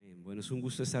Bueno, es un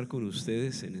gusto estar con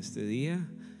ustedes en este día.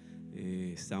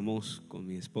 Estamos con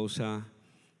mi esposa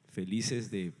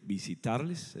felices de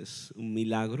visitarles. Es un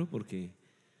milagro porque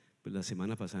pues, la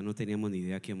semana pasada no teníamos ni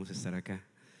idea que íbamos a estar acá.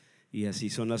 Y así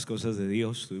son las cosas de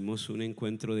Dios. Tuvimos un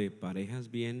encuentro de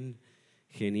parejas bien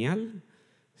genial.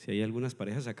 Si hay algunas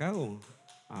parejas acá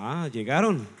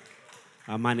llegaron,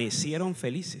 amanecieron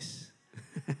felices.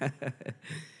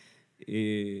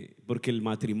 Porque el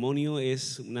matrimonio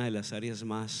es una de las áreas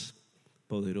más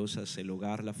poderosas. El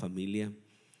hogar, la familia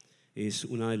es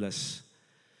una de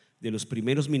los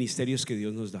primeros ministerios que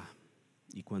Dios nos da.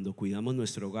 Y cuando cuidamos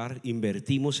nuestro hogar,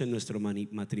 invertimos en nuestro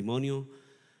matrimonio,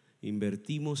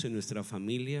 invertimos en nuestra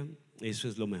familia, eso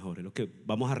es lo mejor. Es lo que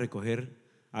vamos a recoger,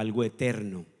 algo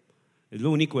eterno. Es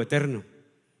lo único eterno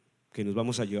que nos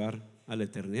vamos a llevar a la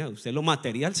eternidad. Usted, lo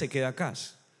material se queda acá,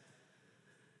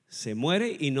 se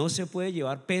muere y no se puede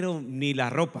llevar, pero ni la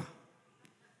ropa.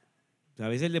 A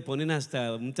veces le ponen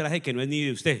hasta un traje que no es ni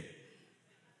de usted.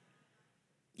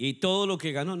 Y todo lo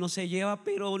que ganó no se lleva,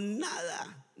 pero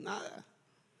nada.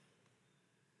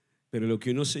 Pero lo que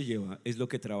uno se lleva es lo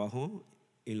que trabajó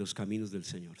en los caminos del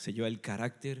Señor. Se lleva el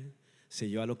carácter, se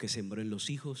lleva lo que sembró en los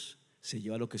hijos, se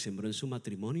lleva lo que sembró en su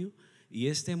matrimonio. Y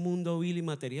este mundo vil y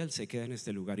material se queda en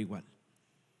este lugar igual.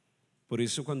 Por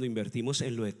eso cuando invertimos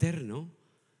en lo eterno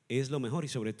es lo mejor, y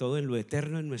sobre todo en lo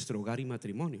eterno en nuestro hogar y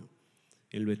matrimonio,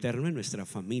 en lo eterno en nuestra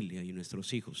familia y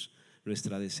nuestros hijos,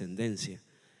 nuestra descendencia.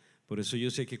 Por eso yo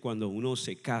sé que cuando uno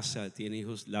se casa, tiene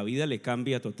hijos, la vida le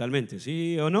cambia totalmente.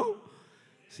 ¿Sí o no?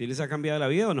 ¿Sí les ha cambiado la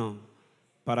vida o no?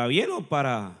 ¿Para bien o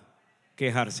para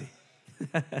quejarse?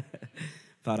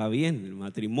 Para bien. El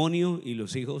matrimonio y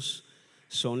los hijos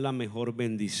son la mejor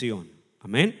bendición.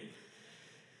 Amén.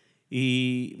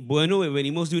 Y bueno,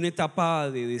 venimos de una etapa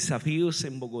de desafíos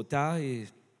en Bogotá.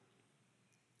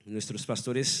 Nuestros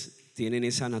pastores tienen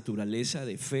esa naturaleza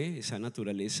de fe, esa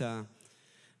naturaleza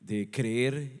de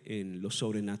creer en lo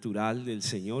sobrenatural del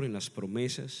Señor, en las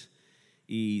promesas.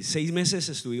 Y 6 meses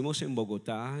estuvimos en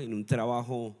Bogotá en un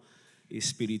trabajo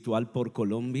espiritual por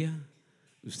Colombia.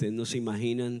 Ustedes no se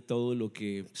imaginan todo lo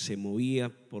que se movía,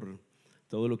 por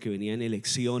todo lo que venía en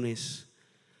elecciones,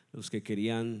 los que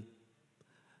querían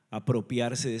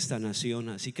apropiarse de esta nación.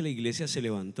 Así que la iglesia se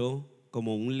levantó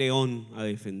como un león a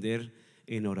defender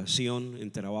en oración, en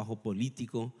trabajo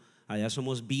político. Allá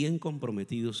somos bien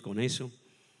comprometidos con eso.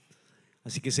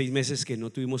 Así que 6 meses que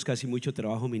no tuvimos casi mucho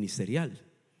trabajo ministerial,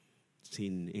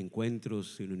 sin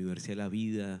encuentros, sin Universidad de la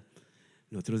Vida.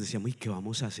 Nosotros decíamos: ¿y qué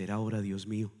vamos a hacer ahora, Dios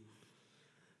mío?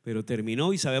 Pero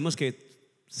terminó y sabemos que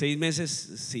 6 meses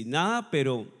sin nada,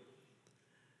 pero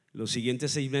los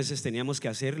siguientes 6 meses teníamos que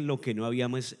hacer lo que no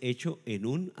habíamos hecho en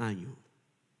un año.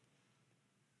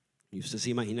 Y usted se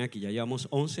imagina que ya llevamos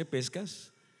 11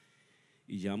 pescas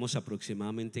y llevamos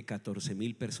aproximadamente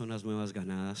 14,000 personas nuevas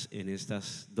ganadas en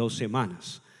estas 2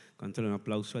 semanas. ¿Cuánto le un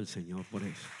aplauso al Señor por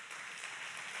eso?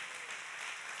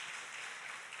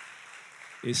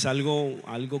 Es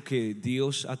algo que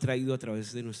Dios ha traído a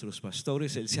través de nuestros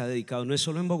pastores. Él se ha dedicado, no es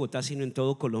solo en Bogotá, sino en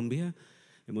todo Colombia.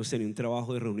 Hemos tenido un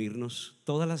trabajo de reunirnos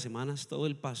todas las semanas, todo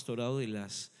el pastorado de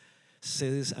las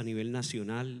sedes a nivel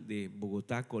nacional de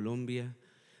Bogotá, Colombia,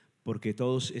 porque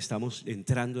todos estamos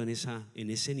entrando en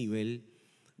ese nivel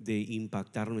de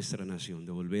impactar nuestra nación,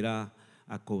 de volver a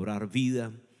cobrar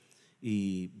vida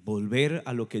y volver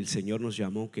a lo que el Señor nos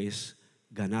llamó, que es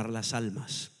ganar las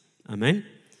almas. Amén.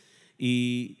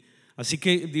 Y así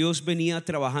que Dios venía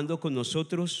trabajando con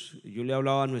nosotros. Yo le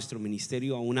hablaba a nuestro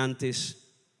ministerio aún antes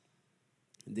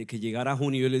de que llegara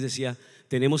junio. Yo les decía: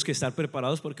 tenemos que estar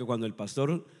preparados, porque cuando el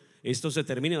pastor esto se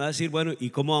termine va a decir: bueno,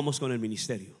 ¿y cómo vamos con el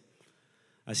ministerio?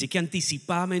 Así que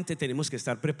anticipadamente tenemos que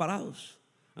estar preparados,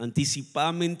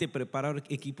 anticipadamente preparar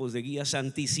equipos de guías,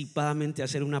 anticipadamente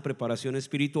hacer una preparación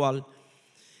espiritual.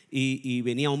 Y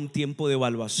venía un tiempo de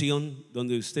evaluación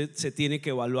donde usted se tiene que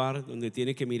evaluar, donde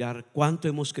tiene que mirar cuánto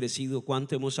hemos crecido,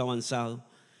 cuánto hemos avanzado.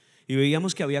 Y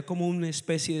veíamos que había como una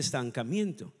especie de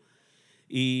estancamiento.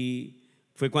 Y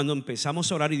fue cuando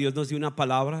empezamos a orar y Dios nos dio una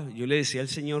palabra. Yo le decía al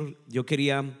Señor: yo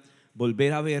quería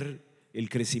volver a ver el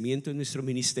crecimiento en nuestro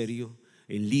ministerio,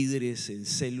 en líderes, en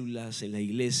células, en la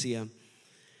iglesia.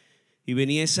 Y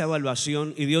venía esa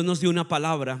evaluación y Dios nos dio una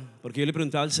palabra, porque yo le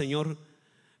preguntaba al Señor.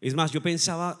 Es más, yo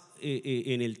pensaba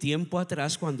en el tiempo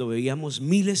atrás, cuando veíamos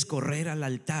miles correr al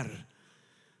altar.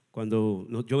 Cuando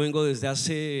yo vengo desde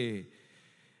hace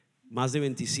más de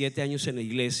 27 años en la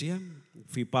iglesia,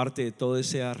 fui parte de toda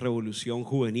esa revolución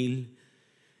juvenil,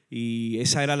 y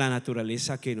esa era la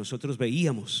naturaleza que nosotros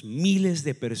veíamos: miles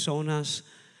de personas,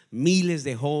 miles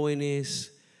de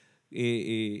jóvenes.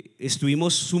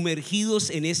 Estuvimos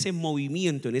sumergidos en ese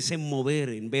movimiento, en ese mover,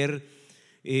 en ver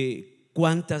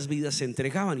cuántas vidas se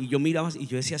entregaban. Y yo miraba y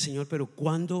yo decía, Señor, pero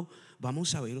 ¿cuándo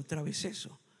vamos a ver otra vez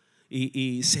eso?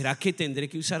 Y ¿será que tendré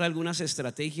que usar algunas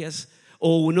estrategias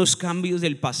o unos cambios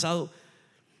del pasado?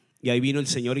 Y ahí vino el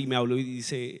Señor y me habló y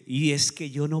dice, ¿y es que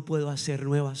yo no puedo hacer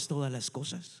nuevas todas las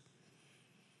cosas?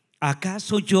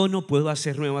 ¿Acaso yo no puedo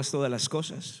hacer nuevas todas las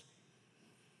cosas?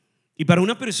 Y para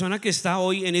una persona que está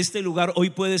hoy en este lugar, hoy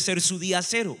puede ser su día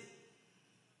cero,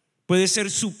 puede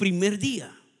ser su primer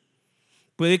día.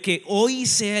 Puede que hoy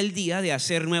sea el día de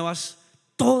hacer nuevas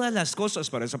todas las cosas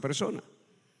para esa persona.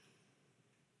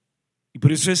 Y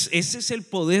por eso ese es el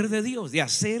poder de Dios, de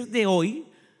hacer de hoy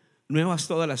nuevas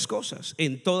todas las cosas,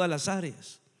 en todas las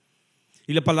áreas.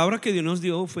 Y la palabra que Dios nos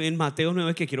dio fue en Mateo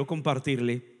 9, que quiero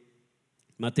compartirle.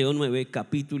 Mateo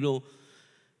capítulo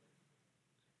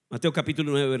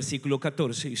 9, versículo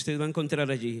 14. Y usted va a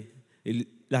encontrar allí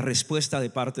la respuesta de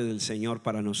parte del Señor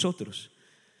para nosotros.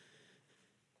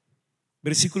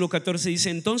 Versículo 14 dice: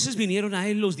 entonces vinieron a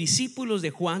él los discípulos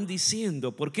de Juan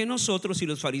diciendo, ¿por qué nosotros y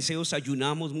los fariseos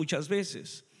ayunamos muchas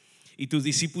veces y tus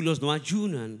discípulos no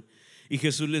ayunan? Y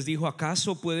Jesús les dijo: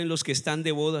 ¿acaso pueden los que están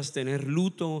de bodas tener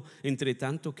luto entre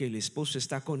tanto que el esposo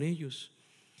está con ellos?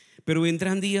 Pero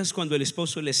vendrán días cuando el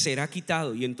esposo les será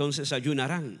quitado y entonces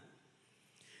ayunarán.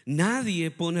 Nadie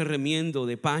pone remiendo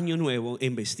de paño nuevo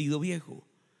en vestido viejo,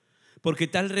 porque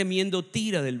tal remiendo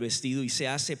tira del vestido y se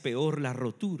hace peor la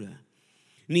rotura.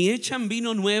 Ni echan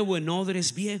vino nuevo en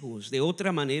odres viejos, de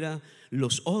otra manera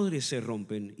los odres se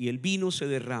rompen y el vino se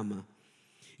derrama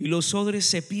y los odres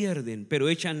se pierden, pero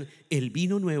echan el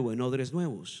vino nuevo en odres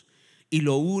nuevos y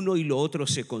lo uno y lo otro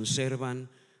se conservan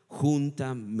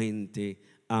juntamente.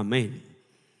 Amén.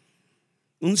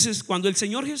 Entonces, cuando el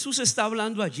Señor Jesús está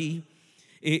hablando allí,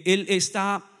 Él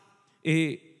está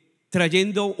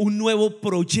trayendo un nuevo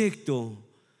proyecto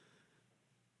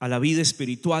a la vida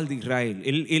espiritual de Israel.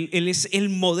 Él es el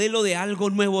modelo de algo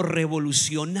nuevo,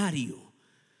 revolucionario.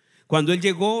 Cuando Él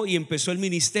llegó y empezó el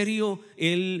ministerio,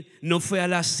 Él no fue a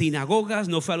las sinagogas,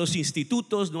 no fue a los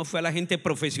institutos, no fue a la gente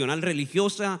profesional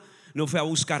religiosa, no fue a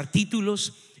buscar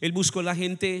títulos. Él buscó a la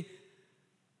gente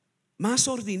más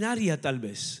ordinaria tal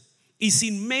vez y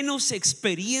sin menos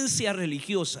experiencia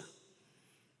religiosa,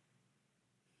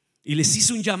 y les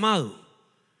hizo un llamado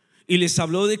y les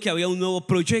habló de que había un nuevo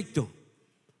proyecto.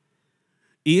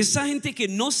 Y esa gente que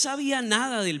no sabía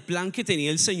nada del plan que tenía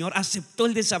el Señor aceptó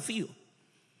el desafío.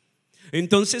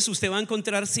 Entonces usted va a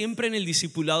encontrar siempre en el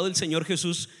discipulado del Señor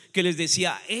Jesús que les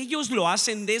decía: ellos lo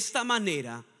hacen de esta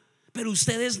manera, pero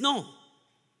ustedes no.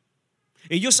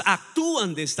 Ellos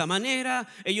actúan de esta manera,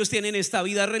 ellos tienen esta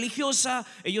vida religiosa,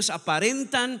 ellos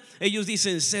aparentan, ellos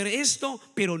dicen ser esto,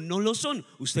 pero no lo son.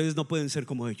 Ustedes no pueden ser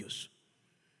como ellos.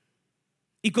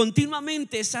 Y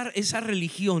continuamente esa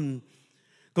religión,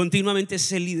 continuamente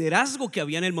ese liderazgo que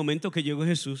había en el momento que llegó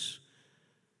Jesús,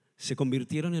 se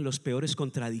convirtieron en los peores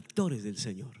contradictores del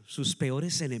Señor, sus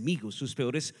peores enemigos, sus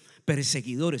peores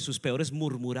perseguidores, sus peores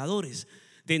murmuradores.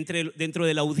 Dentro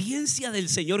de la audiencia del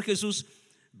Señor Jesús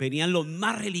venían los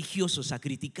más religiosos a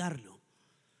criticarlo,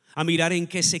 a mirar en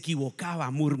qué se equivocaba,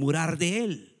 a murmurar de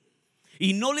él.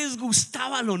 Y no les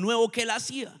gustaba lo nuevo que él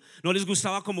hacía, no les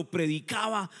gustaba cómo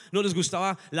predicaba, no les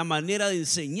gustaba la manera de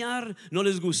enseñar, no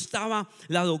les gustaba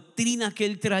la doctrina que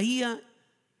él traía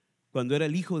cuando era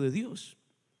el Hijo de Dios.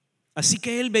 Así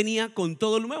que él venía con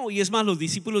todo lo nuevo. Y es más, los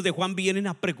discípulos de Juan vienen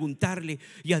a preguntarle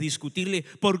y a discutirle: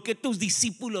 ¿por qué tus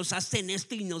discípulos hacen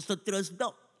esto y nosotros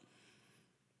no?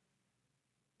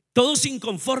 Todos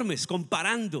inconformes,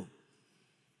 comparando.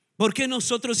 ¿Por qué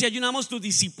nosotros si ayunamos, tus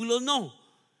discípulos no?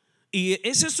 Y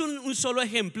ese es un solo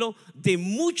ejemplo de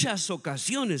muchas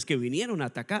ocasiones que vinieron a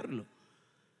atacarlo,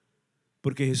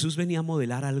 porque Jesús venía a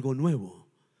modelar algo nuevo,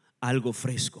 algo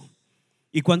fresco.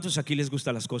 ¿Y cuántos aquí les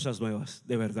gustan las cosas nuevas?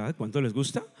 ¿De verdad? ¿Cuánto les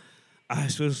gusta?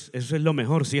 Eso es lo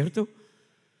mejor, ¿cierto?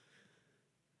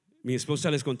 Mi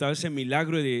esposa les contaba ese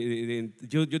milagro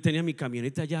yo tenía mi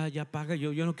camioneta ya paga,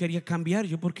 yo no quería cambiar.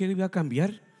 ¿Yo por qué iba a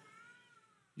cambiar?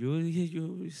 Yo dije,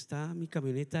 está mi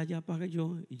camioneta ya paga,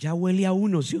 ya huele a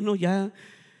uno, ¿sí o no? Ya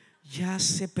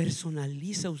se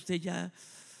personaliza, usted ya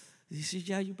dice,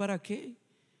 ¿yo para qué?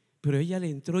 Pero ella le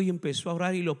entró y empezó a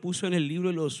orar y lo puso en el libro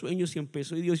de los sueños y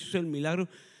empezó, y Dios hizo el milagro.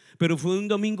 Pero fue un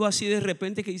domingo así de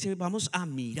repente que dice: vamos a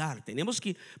mirar, tenemos que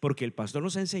ir, porque el pastor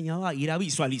nos ha enseñado a ir a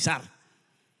visualizar.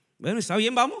 Bueno, está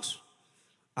bien, vamos.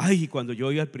 Ay, cuando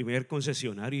yo iba al primer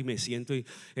concesionario y me siento en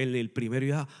el primero,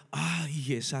 ya,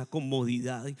 ay, esa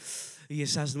comodidad y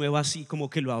esas nuevas así como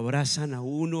que lo abrazan a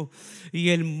uno, y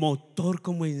el motor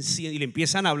como enciende y le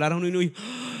empiezan a hablar a uno, y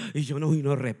yo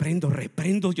no reprendo,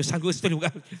 yo salgo de este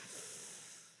lugar.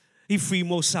 Y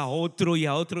fuimos a otro y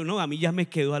a otro. No, a mí ya me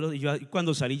quedó yo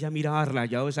cuando salí ya miraba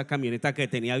rayado esa camioneta que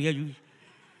tenía.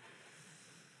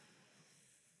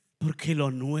 Porque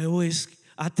lo nuevo es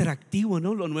atractivo,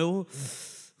 ¿no? Lo nuevo,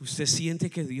 usted siente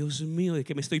que Dios mío, ¿de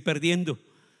qué me estoy perdiendo?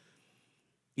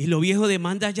 Y lo viejo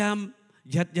demanda ya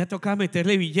toca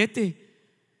meterle billete.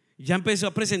 Ya empezó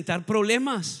a presentar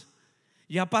problemas.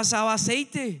 Ya pasaba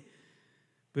aceite.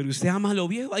 Pero usted ama lo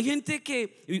viejo. Hay gente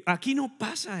que aquí no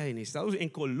pasa en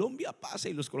Colombia pasa,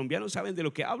 y los colombianos saben de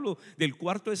lo que hablo, del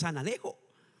cuarto de San Alejo.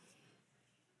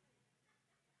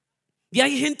 Y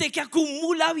hay gente que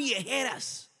acumula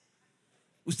viejeras.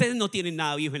 Ustedes no tienen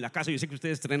nada viejo en la casa, yo sé que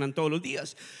ustedes estrenan todos los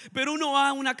días, pero uno va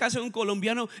a una casa de un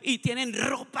colombiano y tienen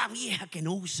ropa vieja que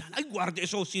no usan. Ay, guarde,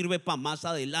 eso sirve para más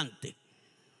adelante.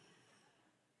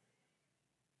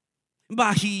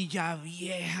 Vajilla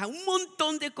vieja, un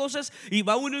montón de cosas. Y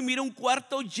va uno y mira un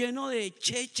cuarto lleno de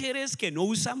chécheres que no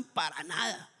usan para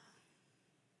nada.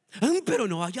 Pero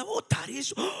no vaya a botar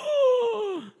eso.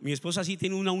 ¡Oh! Mi esposa sí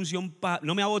tiene una unción,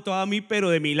 no me ha botado a mí, pero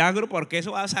de milagro, porque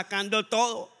eso va sacando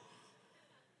todo.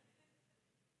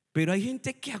 Pero hay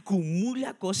gente que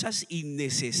acumula cosas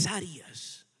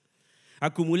innecesarias,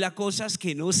 acumula cosas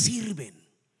que no sirven,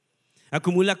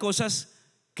 acumula cosas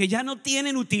que ya no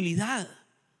tienen utilidad.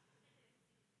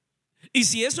 Y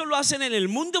si eso lo hacen en el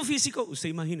mundo físico, usted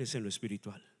imagínese en lo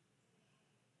espiritual.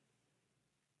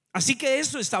 Así que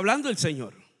eso está hablando el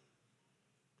Señor.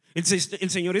 El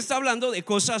Señor está hablando de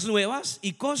cosas nuevas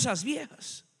y cosas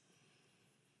viejas.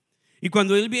 Y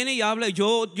cuando Él viene y habla,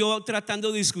 yo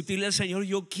tratando de discutirle al Señor,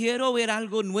 yo quiero ver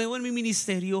algo nuevo en mi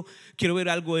ministerio, quiero ver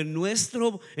algo en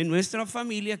nuestra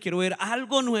familia, quiero ver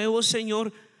algo nuevo,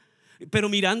 Señor. Pero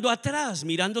mirando atrás,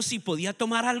 mirando si podía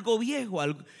tomar algo viejo,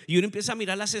 y uno empieza a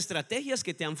mirar las estrategias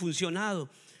que te han funcionado,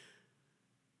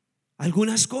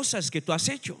 algunas cosas que tú has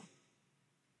hecho.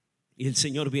 Y el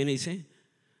Señor viene y dice: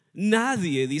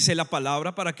 nadie, dice la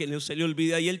palabra para que no se le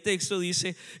olvide. Ahí el texto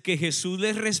dice que Jesús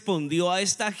les respondió a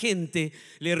esta gente,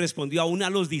 le respondió aún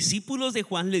a los discípulos de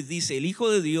Juan, les dice, el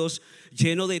Hijo de Dios,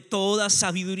 lleno de toda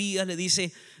sabiduría, le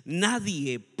dice: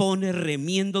 nadie pone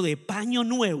remiendo de paño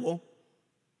nuevo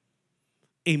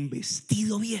en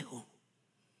vestido viejo.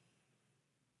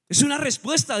 Es una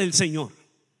respuesta del Señor.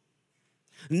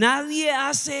 Nadie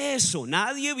hace eso.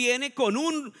 Nadie viene con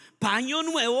un paño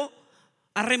nuevo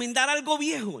a remendar algo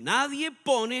viejo. Nadie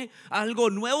pone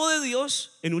algo nuevo de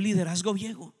Dios en un liderazgo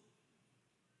viejo.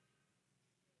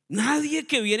 Nadie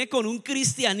que viene con un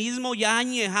cristianismo ya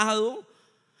añejado,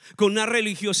 con una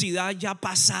religiosidad ya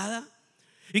pasada,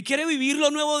 y quiere vivir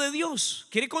lo nuevo de Dios,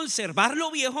 quiere conservar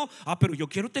lo viejo. Pero yo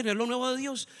quiero tener lo nuevo de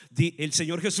Dios. El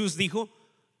Señor Jesús dijo: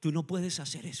 tú no puedes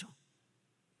hacer eso.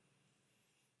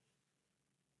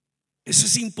 Eso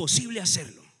es imposible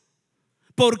hacerlo.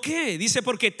 ¿Por qué? Dice: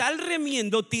 porque tal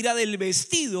remiendo tira del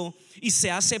vestido y se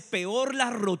hace peor la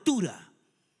rotura.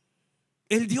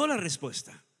 Él dio la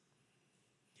respuesta.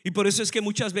 Y por eso es que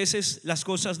muchas veces las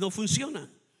cosas no funcionan.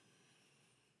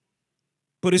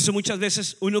 Por eso muchas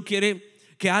veces uno quiere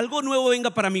que algo nuevo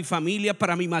venga para mi familia,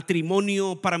 para mi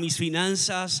matrimonio, para mis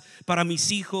finanzas, para mis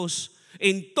hijos.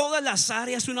 En todas las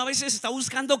áreas uno a veces está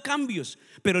buscando cambios,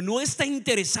 pero no está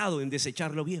interesado en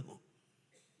desechar lo viejo.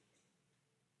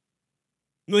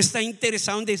 No está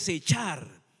interesado en desechar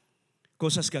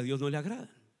cosas que a Dios no le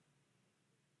agradan.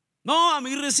 No, a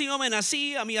mí recíbame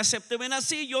así, a mí acépteme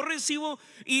así, yo recibo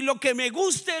y lo que me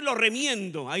guste lo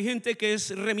remiendo. Hay gente que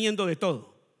es remiendo de todo.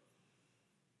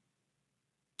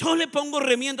 Yo le pongo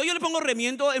remiendo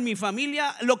en mi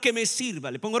familia lo que me sirva.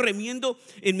 Le pongo remiendo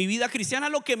en mi vida cristiana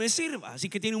lo que me sirva. Así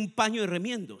que tiene un paño de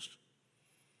remiendos.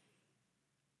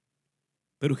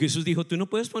 Pero Jesús dijo: tú no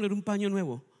puedes poner un paño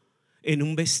nuevo en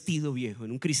un vestido viejo,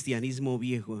 en un cristianismo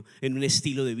viejo, en un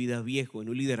estilo de vida viejo, en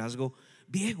un liderazgo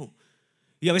viejo.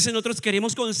 Y a veces nosotros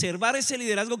queremos conservar ese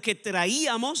liderazgo que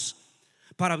traíamos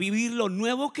para vivir lo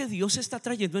nuevo que Dios está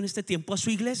trayendo en este tiempo a su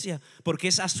iglesia, porque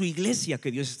es a su iglesia que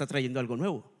Dios está trayendo algo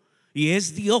nuevo. Y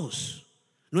es Dios,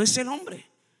 no es el hombre.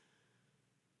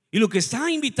 Y lo que está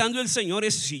invitando el Señor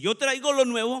es: si yo traigo lo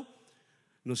nuevo,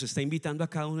 nos está invitando a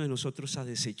cada uno de nosotros a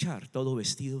desechar todo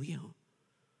vestido viejo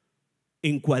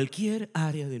en cualquier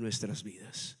área de nuestras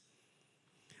vidas.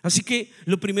 Así que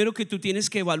lo primero que tú tienes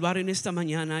que evaluar en esta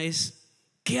mañana es: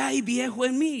 ¿qué hay viejo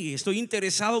en mí? ¿Estoy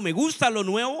interesado? ¿Me gusta lo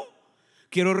nuevo?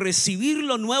 ¿Quiero recibir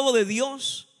lo nuevo de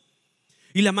Dios?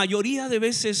 Y la mayoría de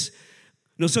veces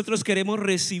nosotros queremos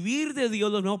recibir de Dios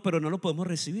lo nuevo, pero no lo podemos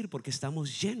recibir porque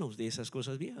estamos llenos de esas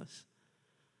cosas viejas.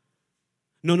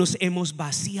 No nos hemos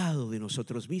vaciado de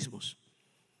nosotros mismos.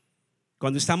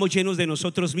 Cuando estamos llenos de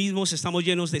nosotros mismos, estamos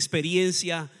llenos de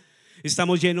experiencia,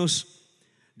 estamos llenos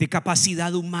de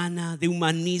capacidad humana, de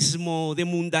humanismo, de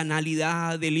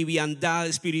mundanalidad, de liviandad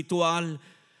espiritual.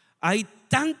 Hay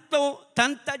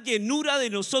tanta llenura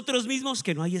de nosotros mismos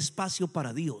que no hay espacio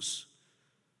para Dios.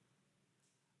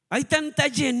 Hay tanta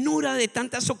llenura de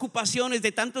tantas ocupaciones,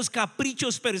 de tantos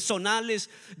caprichos personales,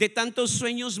 de tantos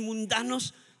sueños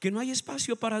mundanos, que no hay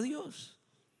espacio para Dios.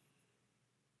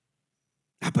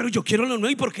 Pero yo quiero lo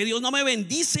nuevo, ¿y por qué Dios no me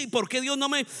bendice? ¿Y por qué Dios no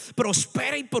me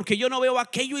prospera? ¿Y por qué yo no veo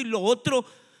aquello y lo otro?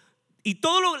 Y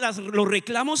todos los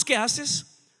reclamos que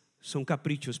haces son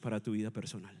caprichos para tu vida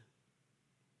personal.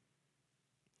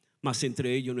 Mas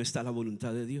entre ellos no está la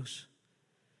voluntad de Dios.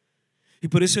 Y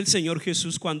por eso el Señor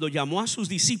Jesús, cuando llamó a sus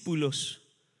discípulos,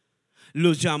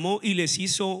 los llamó y les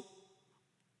hizo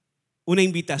una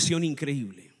invitación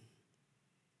increíble.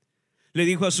 Le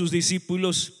dijo a sus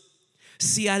discípulos: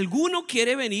 si alguno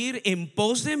quiere venir en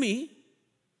pos de mí,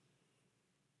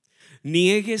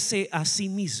 niéguese a sí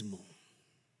mismo.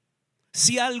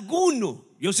 Si alguno,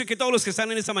 yo sé que todos los que están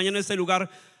en esta mañana en este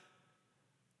lugar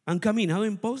han caminado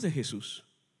en pos de Jesús.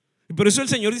 Y por eso el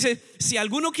Señor dice: si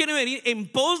alguno quiere venir en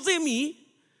pos de mí,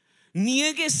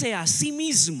 niéguese a sí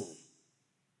mismo,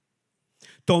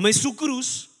 tome su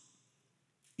cruz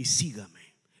y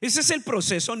sígame. Ese es el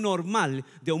proceso normal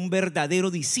de un verdadero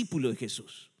discípulo de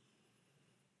Jesús.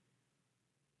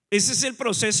 Ese es el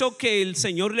proceso que el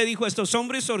Señor le dijo a estos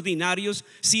hombres ordinarios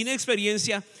sin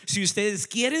experiencia: si ustedes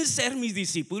quieren ser mis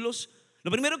discípulos,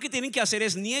 lo primero que tienen que hacer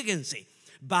es niéguense,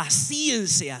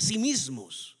 vacíense a sí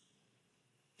mismos.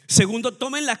 Segundo,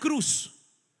 tomen la cruz.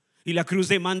 Y la cruz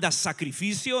demanda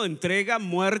sacrificio, entrega,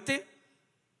 muerte.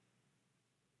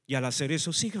 Y al hacer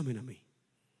eso, síganme a mí.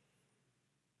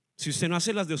 Si usted no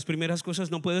hace las dos primeras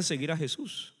cosas, no puede seguir a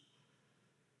Jesús.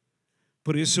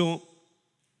 Por eso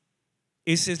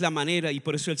esa es la manera, y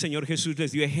por eso el Señor Jesús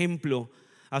les dio ejemplo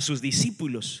a sus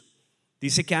discípulos.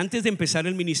 Dice que antes de empezar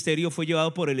el ministerio fue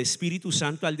llevado por el Espíritu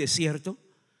Santo al desierto,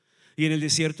 y en el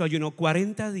desierto ayunó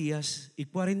 40 días y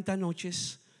 40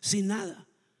 noches sin nada.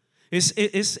 Es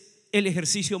el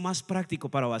ejercicio más práctico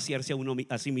para vaciarse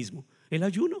a sí mismo, el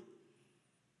ayuno.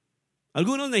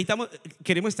 Algunos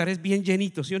queremos estar bien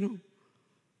llenitos, ¿sí o no?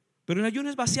 Pero el ayuno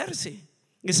es vaciarse,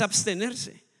 es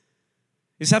abstenerse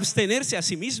a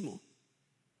sí mismo.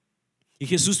 Y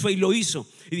Jesús fue y lo hizo.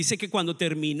 Y dice que cuando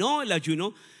terminó el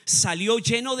ayuno, salió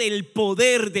lleno del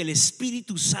poder del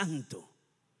Espíritu Santo.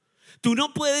 Tú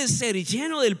no puedes ser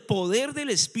lleno del poder del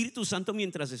Espíritu Santo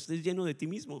mientras estés lleno de ti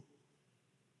mismo.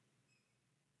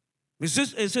 Eso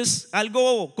es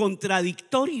algo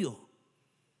contradictorio.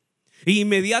 Y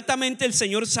inmediatamente el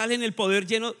Señor sale en el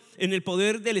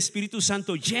poder del Espíritu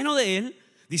Santo, lleno de él.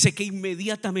 Dice que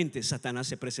inmediatamente Satanás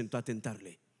se presentó a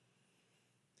tentarle.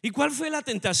 ¿Y cuál fue la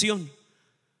tentación?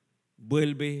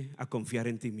 Vuelve a confiar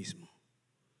en ti mismo.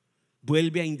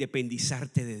 Vuelve a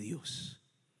independizarte de Dios.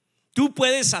 Tú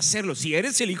puedes hacerlo. Si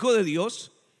eres el Hijo de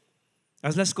Dios,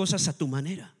 haz las cosas a tu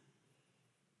manera.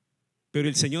 Pero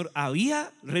el Señor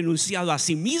había renunciado a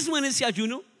sí mismo en ese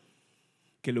ayuno,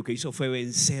 que lo que hizo fue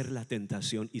vencer la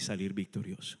tentación y salir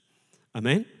victorioso.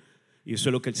 Amén. Y eso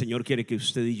es lo que el Señor quiere que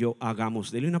usted y yo hagamos.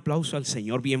 Dele un aplauso al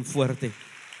Señor bien fuerte.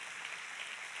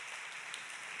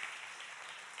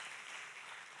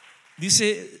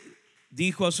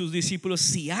 Dijo a sus discípulos: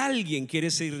 si alguien quiere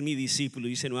ser mi discípulo,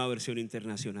 dice Nueva Versión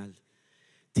Internacional,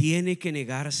 tiene que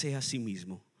negarse a sí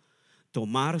mismo,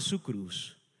 tomar su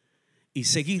cruz y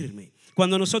seguirme.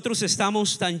 Cuando nosotros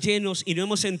estamos tan llenos y no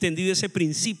hemos entendido ese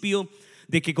principio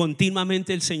de que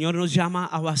continuamente el Señor nos llama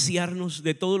a vaciarnos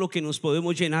de todo lo que nos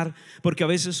podemos llenar, porque a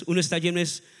veces uno está lleno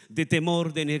de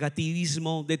temor, de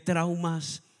negativismo, de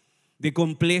traumas, de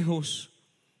complejos,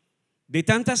 de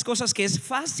tantas cosas que es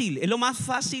lo más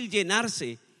fácil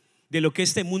llenarse de lo que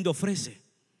este mundo ofrece.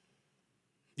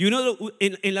 Y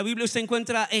en la Biblia usted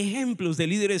encuentra ejemplos de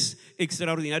líderes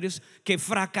extraordinarios que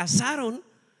fracasaron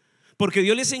porque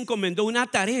Dios les encomendó una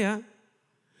tarea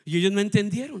y ellos no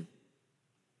entendieron.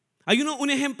 Hay un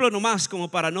ejemplo nomás,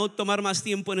 como para no tomar más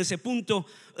tiempo en ese punto.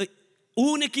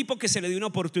 Hubo un equipo que se le dio una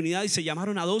oportunidad y se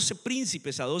llamaron a 12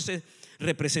 príncipes, a 12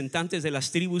 representantes de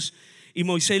las tribus. Y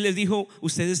Moisés les dijo: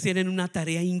 ustedes tienen una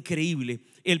tarea increíble.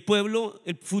 El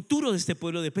futuro de este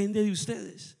pueblo depende de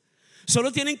ustedes.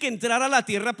 Solo tienen que entrar a la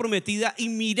tierra prometida y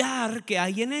mirar qué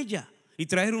hay en ella y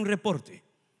traer un reporte.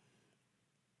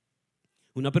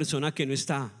 Una persona que no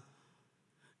está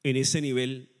en ese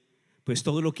nivel, pues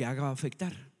todo lo que haga va a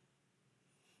afectar.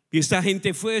 Y esta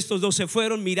gente estos 12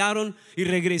 fueron, miraron y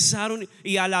regresaron.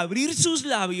 Y al abrir sus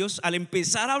labios, al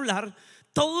empezar a hablar,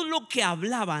 todo lo que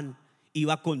hablaban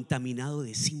iba contaminado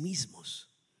de sí mismos.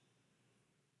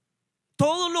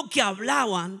 Todo lo que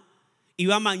hablaban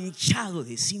iba manchado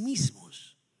de sí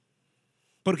mismos.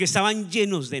 porque estaban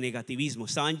llenos de negativismo,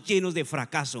 estaban llenos de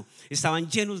fracaso, estaban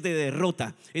llenos de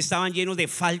derrota, estaban llenos de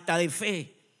falta de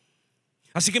fe.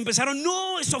 Así que empezaron: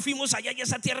 no, eso fuimos allá y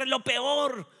esa tierra es lo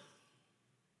peor.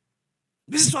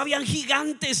 Eso habían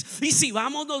gigantes, y si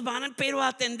vamos nos van pero a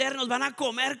atender, nos van a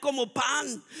comer como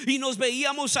pan, y nos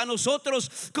veíamos a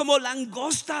nosotros como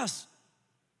langostas.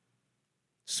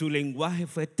 Su lenguaje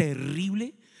fue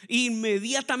terrible,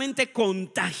 inmediatamente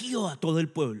contagió a todo el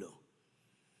pueblo.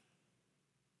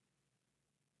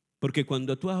 Porque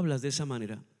cuando tú hablas de esa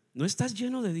manera, no estás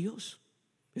lleno de Dios.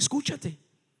 Escúchate,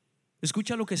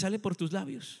 escucha lo que sale por tus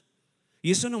labios,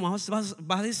 y eso nomás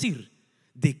va a decir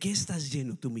de qué estás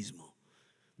lleno tú mismo.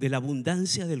 De la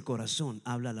abundancia del corazón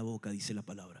habla la boca, dice la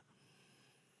palabra.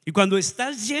 Y cuando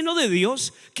estás lleno de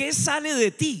Dios, ¿qué sale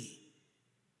de ti?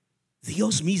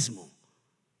 Dios mismo.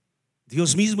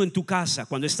 Dios mismo en tu casa,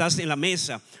 cuando estás en la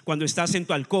mesa, cuando estás en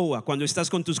tu alcoba, cuando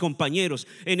estás con tus compañeros,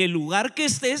 en el lugar que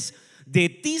estés, de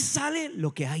ti sale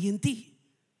lo que hay en ti.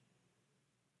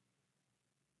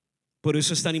 Por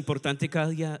eso es tan importante cada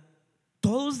día.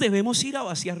 Todos debemos ir a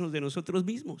vaciarnos de nosotros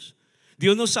mismos.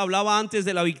 Dios nos hablaba antes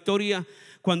de la victoria,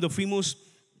 cuando Dios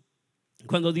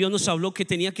nos habló que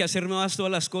tenía que hacer nuevas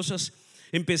todas las cosas.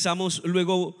 Empezamos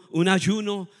luego un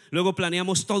ayuno, luego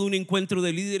planeamos todo un encuentro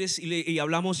de líderes y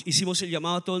hablamos, hicimos el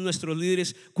llamado a todos nuestros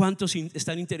líderes. ¿Cuántos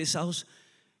están interesados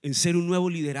en ser un nuevo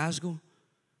liderazgo?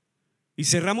 Y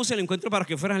cerramos el encuentro para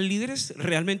que fueran líderes,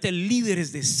 realmente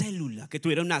líderes de célula, que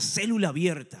tuvieran una célula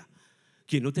abierta.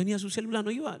 Quien no tenía su célula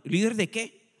no iba. ¿Líder de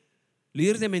qué?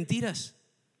 Líder de mentiras.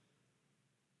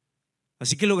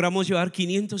 Así que logramos llevar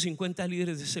 550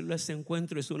 líderes de célula a este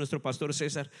encuentro. Estuvo nuestro pastor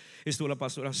César, estuvo la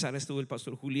pastora Sara, estuvo el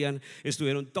pastor Julián,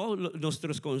 estuvieron todos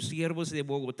nuestros consiervos de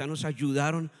Bogotá, nos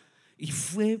ayudaron. Y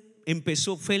fue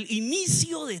el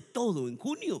inicio de todo en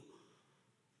junio,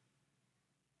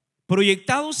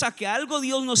 proyectados a que algo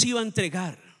Dios nos iba a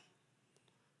entregar,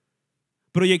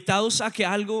 proyectados a que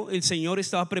algo el Señor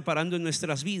estaba preparando en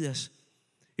nuestras vidas.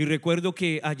 Y recuerdo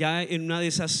que allá en una de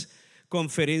esas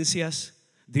conferencias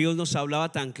Dios nos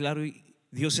hablaba tan claro, y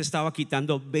Dios estaba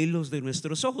quitando velos de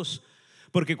nuestros ojos,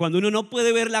 porque cuando uno no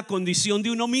puede ver la condición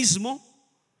de uno mismo,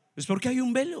 es porque hay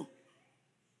un velo.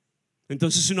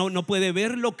 Entonces uno no puede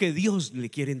ver lo que Dios le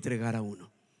quiere entregar a uno.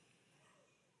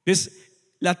 Es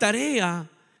la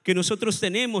tarea que nosotros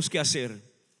tenemos que hacer.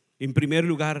 En primer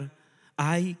lugar,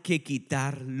 hay que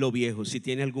quitar lo viejo. Si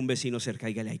tiene algún vecino cerca,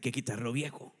 dígale: hay que quitar lo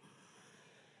viejo.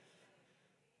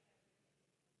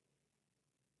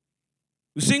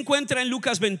 Usted encuentra en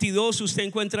Lucas 22, usted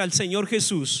encuentra al Señor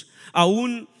Jesús,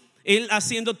 aún Él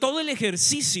haciendo todo el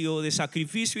ejercicio de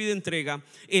sacrificio y de entrega.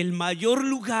 El mayor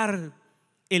lugar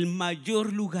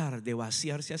de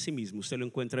vaciarse a sí mismo, usted lo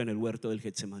encuentra en el huerto del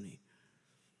Getsemaní.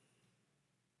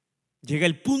 Llega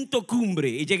el punto cumbre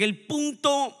y llega el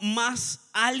punto más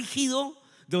álgido,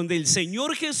 donde el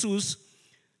Señor Jesús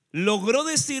logró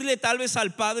decirle tal vez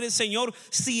al Padre: Señor,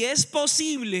 si es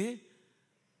posible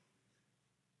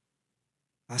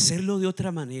hacerlo de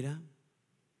otra manera,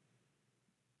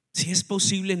 si es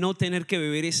posible no tener que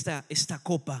beber esta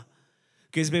copa,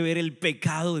 que es beber el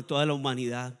pecado de toda la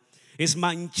humanidad, es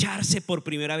mancharse por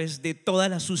primera vez de toda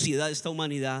la suciedad de esta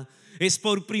humanidad, es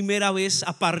por primera vez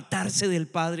apartarse del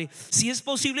Padre. Si es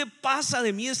posible, pasa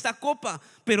de mí esta copa,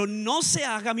 pero no se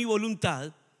haga mi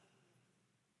voluntad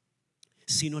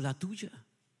sino la tuya.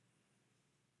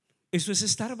 Eso es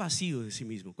estar vacío de sí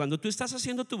mismo. Cuando tú estás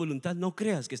haciendo tu voluntad, no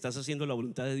creas que estás haciendo la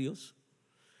voluntad de Dios.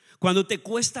 Cuando te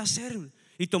cuesta hacer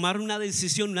y tomar una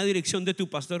decisión, una dirección de tu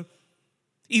pastor,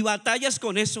 y batallas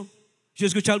con eso. Yo he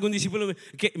escuchado a algún discípulo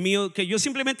mío que yo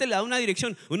simplemente le da una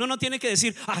dirección. Uno no tiene que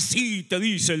decir: así te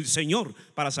dice el Señor,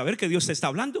 para saber que Dios te está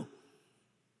hablando.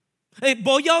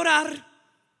 Voy a orar.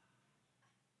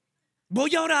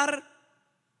 ¿Voy a orar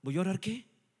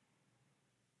qué?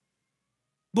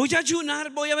 Voy a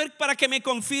ayunar, voy a ver para que me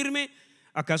confirme.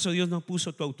 ¿Acaso Dios no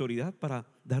puso tu autoridad para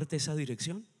darte esa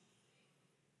dirección?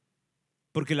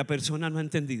 Porque la persona no ha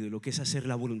entendido lo que es hacer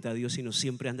la voluntad de Dios, sino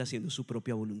siempre anda haciendo su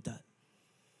propia voluntad.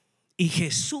 Y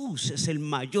Jesús es el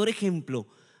mayor ejemplo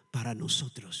para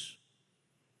nosotros.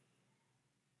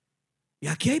 Y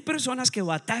aquí hay personas que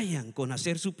batallan con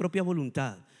hacer su propia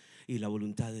voluntad y la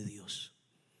voluntad de Dios.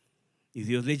 Y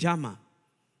Dios le llama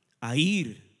a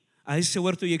ir a ese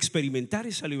huerto y experimentar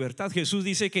esa libertad. Jesús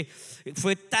dice que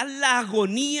fue tal la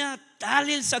agonía, tal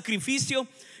el sacrificio,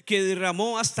 que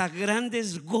derramó hasta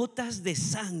grandes gotas de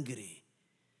sangre.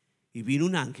 Y vino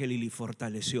un ángel y le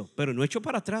fortaleció, pero no echó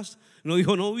para atrás. No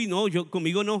dijo: no, yo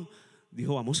conmigo no.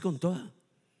 Dijo: vamos con toda.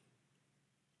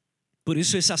 Por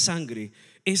eso esa sangre,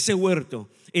 ese huerto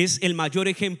es el mayor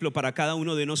ejemplo para cada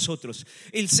uno de nosotros.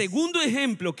 El segundo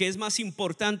ejemplo, que es más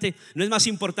importante, no es más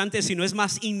importante, sino es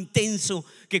más intenso,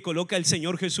 que coloca el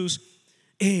Señor Jesús,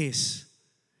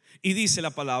 y dice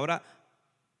la palabra,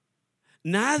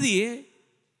 nadie,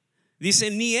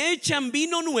 dice, ni echan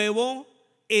vino nuevo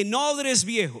en odres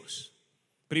viejos.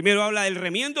 Primero habla del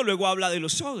remiendo, luego habla de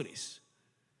los odres.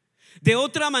 De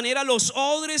otra manera los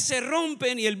odres se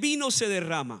rompen y el vino se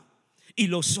derrama y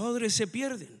los odres se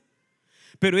pierden.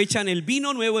 Pero echan el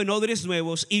vino nuevo en odres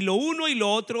nuevos y lo uno y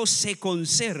lo otro se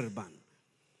conservan.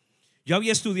 Yo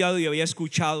había estudiado y había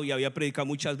escuchado y había predicado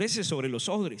muchas veces sobre los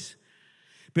odres,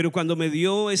 pero cuando me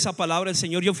dio esa palabra el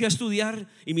Señor, yo fui a estudiar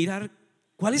y mirar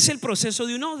cuál es el proceso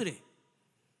de un odre.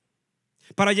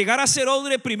 Para llegar a ser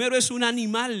odre, primero es un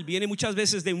animal, viene muchas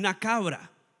veces de una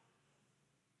cabra.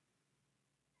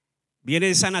 Viene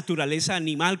de esa naturaleza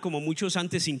animal, como muchos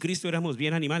antes sin Cristo éramos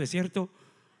bien animales, ¿cierto?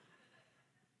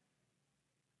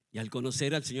 Y al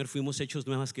conocer al Señor fuimos hechos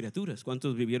nuevas criaturas.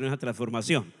 ¿Cuántos vivieron esa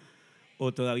transformación?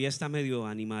 ¿O todavía está medio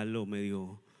animal o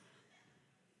medio?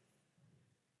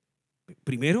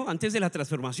 Primero, antes de la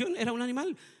transformación era un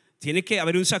animal. Tiene que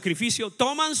haber un sacrificio.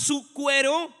 Toman su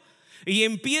cuero y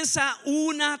empieza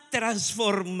una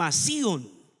transformación.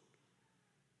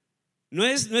 No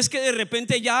es que de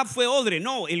repente ya fue odre,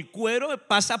 no, el cuero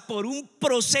pasa por un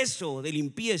proceso de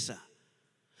limpieza.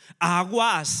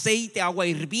 Agua, aceite, agua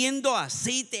hirviendo,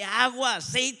 aceite, agua,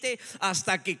 aceite,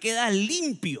 hasta que queda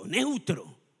limpio,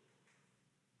 neutro.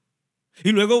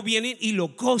 Y luego vienen y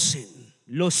lo cocen,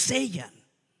 lo sellan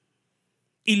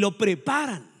y lo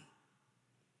preparan.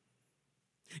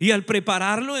 Y al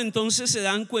prepararlo, entonces se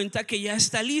dan cuenta que ya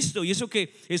está listo. Y eso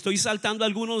que estoy saltando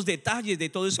algunos detalles de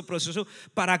todo ese proceso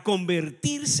para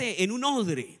convertirse en un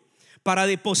odre, para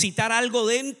depositar algo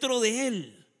dentro de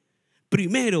él.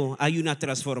 Primero hay una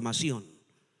transformación,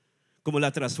 como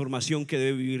la transformación que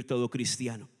debe vivir todo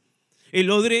cristiano.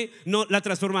 El odre, no, la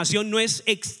transformación no es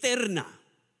externa.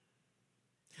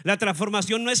 La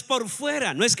transformación no es por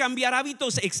fuera, no es cambiar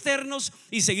hábitos externos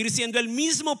y seguir siendo el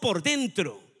mismo por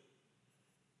dentro.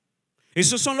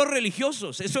 Esos son los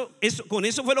religiosos. Con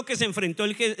eso fue lo que se enfrentó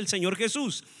el Señor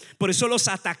Jesús. Por eso los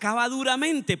atacaba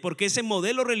duramente, porque ese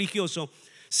modelo religioso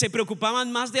se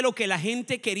preocupaban más de lo que la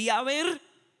gente quería ver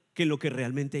que lo que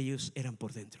realmente ellos eran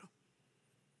por dentro.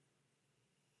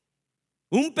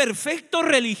 Un perfecto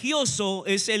religioso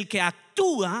es el que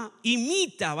actúa,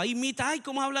 imita, ay,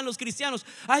 cómo hablan los cristianos,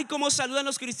 ay, cómo saludan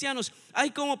los cristianos,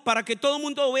 ay, cómo, para que todo el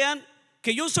mundo vean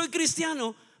que yo soy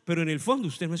cristiano, pero en el fondo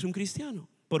usted no es un cristiano,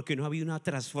 porque no ha habido una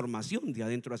transformación de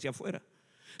adentro hacia afuera,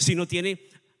 sino tiene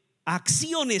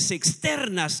acciones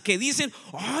externas que dicen,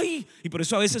 ay, y por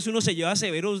eso a veces uno se lleva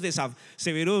severos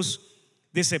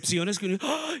decepciones que uno,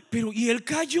 ay, pero y él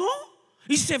cayó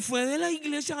y se fue de la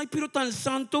iglesia, ay, pero tan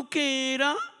santo que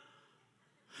era,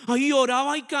 ay,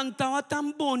 oraba y cantaba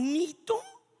tan bonito,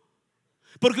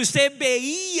 porque usted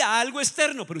veía algo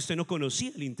externo, pero usted no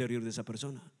conocía el interior de esa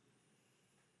persona.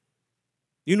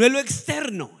 Y no es lo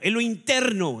externo, es lo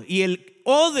interno. Y el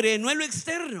odre no es lo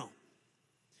externo,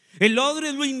 el odre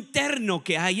es lo interno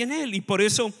que hay en él. Y por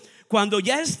eso cuando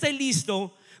ya esté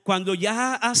listo, cuando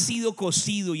ya ha sido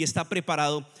cocido y está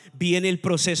preparado, viene el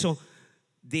proceso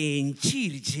de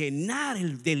henchir, llenar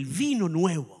del vino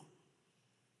nuevo.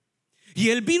 Y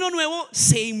el vino nuevo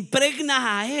se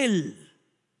impregna a él.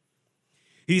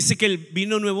 Y dice que el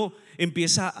vino nuevo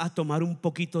empieza a tomar un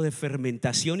poquito de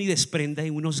fermentación y desprende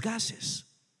unos gases.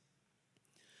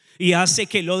 Y hace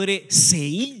que el odre se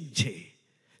hinche,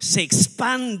 se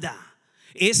expanda,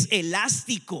 es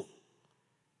elástico,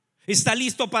 está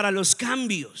listo para los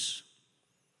cambios.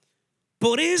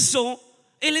 Por eso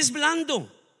él es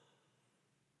blando.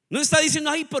 No está diciendo,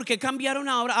 ay, ¿por qué cambiaron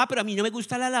ahora? Ah, pero a mí no me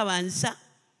gusta la alabanza.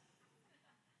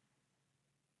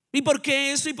 ¿Y por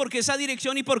qué eso? ¿Y por qué esa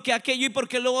dirección? ¿Y por qué aquello? ¿Y por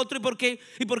qué lo otro?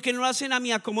 ¿Y por qué no lo hacen a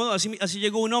mi acomodo? Así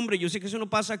llegó un hombre. Yo sé que eso no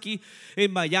pasa aquí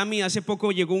en Miami. Hace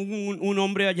poco llegó un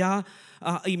hombre allá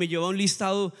y me llevó un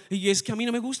listado. Y es que a mí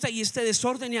no me gusta y este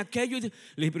desorden y aquello. Le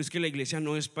dije, pero es que la iglesia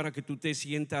no es para que tú te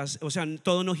sientas, o sea,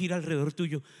 todo no gira alrededor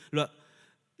tuyo.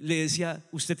 Le decía,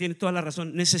 usted tiene toda la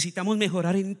razón. Necesitamos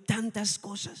mejorar en tantas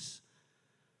cosas.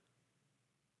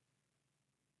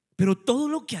 Pero todo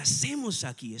lo que hacemos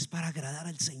aquí es para agradar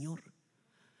al Señor.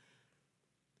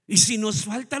 Y si nos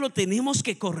falta, lo tenemos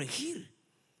que corregir.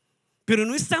 Pero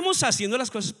no estamos haciendo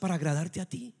las cosas para agradarte a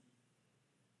ti.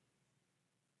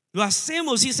 Lo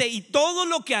hacemos, dice, y todo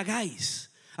lo que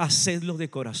hagáis, hacedlo de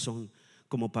corazón,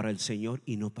 como para el Señor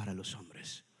y no para los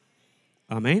hombres.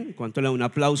 Amén. ¿Cuánto le da un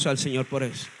aplauso al Señor por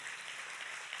eso?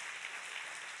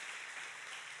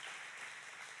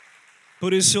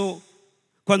 Por eso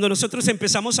Cuando nosotros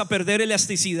empezamos a perder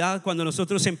elasticidad, cuando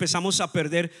nosotros empezamos a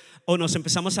perder o nos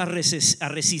empezamos a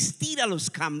resistir a los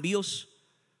cambios,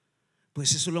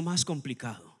 pues eso es lo más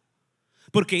complicado,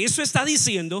 porque eso está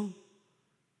diciendo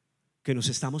que nos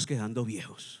estamos quedando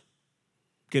viejos,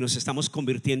 que nos estamos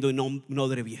convirtiendo en un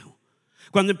odre viejo.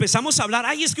 Cuando empezamos a hablar,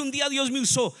 ay, es que un día Dios me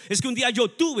usó, es que un día yo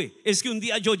tuve, es que un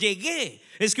día yo llegué,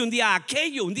 es que un día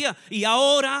aquello, un día, y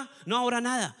ahora, no, ahora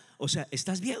nada. O sea,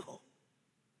 estás viejo.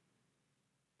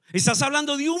 Estás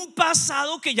hablando de un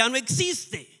pasado que ya no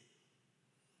existe.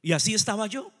 Y así estaba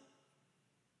yo.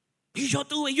 Y yo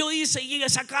tuve, yo hice, y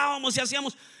sacábamos y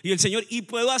hacíamos. Y el Señor, ¿y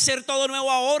puedo hacer todo nuevo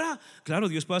ahora? Claro,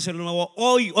 Dios puede hacerlo nuevo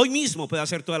hoy mismo puede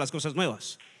hacer todas las cosas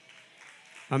nuevas.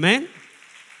 Amén.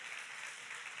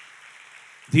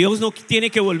 Dios no tiene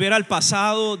que volver al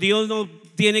pasado, Dios no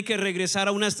tiene que regresar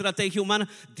a una estrategia humana.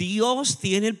 Dios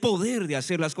tiene el poder de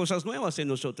hacer las cosas nuevas en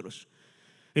nosotros,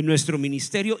 en nuestro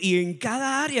ministerio y en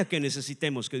cada área que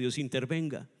necesitemos que Dios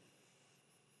intervenga.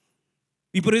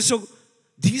 Y por eso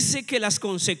dice que las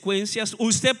consecuencias,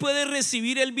 usted puede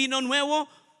recibir el vino nuevo,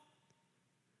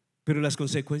 pero las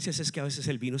consecuencias es que a veces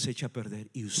el vino se echa a perder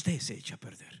y usted se echa a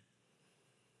perder.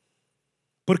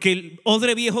 Porque el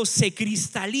odre viejo se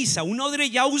cristaliza. Un odre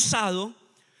ya usado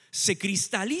se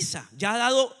cristaliza, ya ha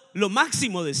dado lo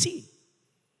máximo de sí.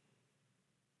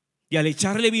 Y al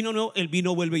echarle vino nuevo, el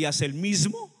vino vuelve y hace el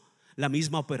mismo, la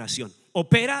misma operación.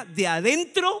 Opera de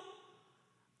adentro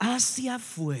hacia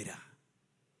afuera.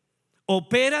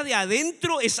 Opera de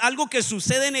adentro, es algo que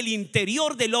sucede en el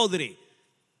interior del odre,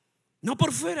 no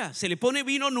por fuera. Se le pone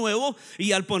vino nuevo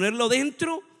y al ponerlo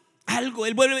dentro, algo,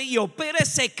 él vuelve y opera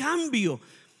ese cambio.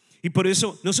 Y por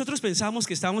eso nosotros pensamos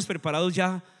que estábamos preparados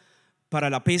ya para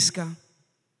la pesca.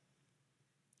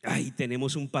 Ay,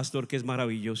 tenemos un pastor que es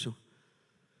maravilloso.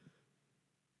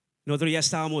 Nosotros ya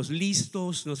estábamos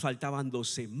listos, nos faltaban 2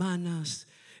 semanas.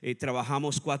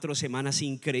 Trabajamos 4 semanas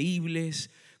increíbles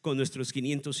con nuestros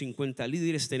 550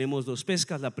 líderes. Tenemos 2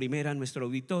 pescas, la primera en nuestro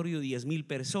auditorio, 10,000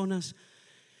 personas.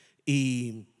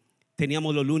 Y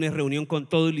teníamos los lunes reunión con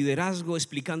todo el liderazgo,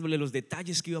 explicándole los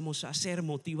detalles que íbamos a hacer,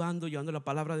 motivando, llevando la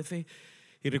palabra de fe.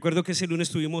 Y recuerdo que ese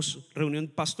lunes tuvimos reunión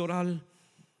pastoral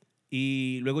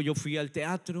y luego yo fui al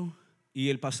teatro y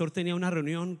el pastor tenía una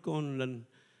reunión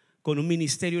con un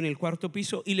ministerio en el 4º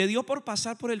piso y le dio por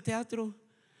pasar por el teatro.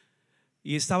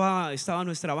 Y estaba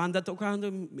nuestra banda tocando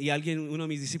y uno de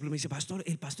mis discípulos me dice: pastor,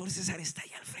 el pastor César está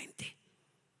ahí al frente.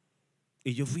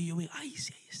 Y yo fui, ay,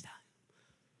 sí, ahí está.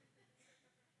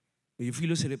 Y yo fui y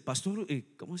le dije: pastor,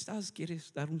 ¿cómo estás?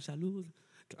 ¿Quieres dar un saludo?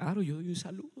 Claro, yo doy un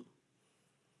saludo.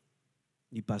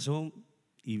 Y pasó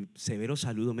y severo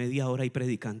saludo, media hora ahí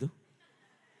predicando.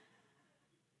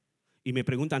 Y me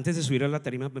pregunta, antes de subir a la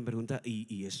tarima, me pregunta: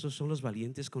 ¿y estos son los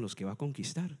valientes con los que va a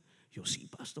conquistar? Yo: sí,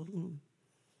 pastor.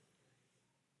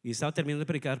 Y estaba terminando de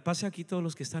predicar: pase aquí todos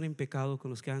los que están en pecado,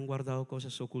 con los que han guardado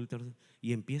cosas ocultas.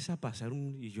 Y empieza a pasar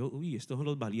y yo: uy, estos son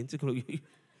los valientes con los que...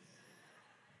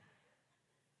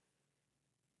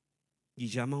 Y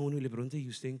llama a uno y le pregunta: ¿y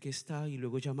usted en qué está? Y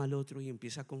luego llama al otro y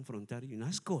empieza a confrontar. Y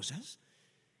unas cosas,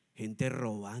 gente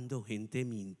robando, gente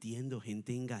mintiendo,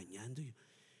 gente engañando. Y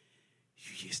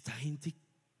esta gente,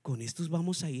 ¿con estos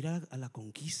vamos a ir a la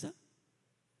conquista?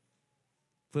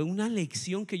 Fue una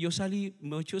lección que yo salí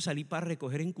para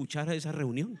recoger en cuchara de esa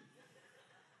reunión.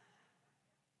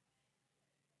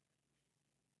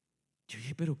 Yo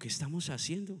dije: ¿pero qué estamos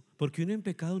haciendo? Porque uno en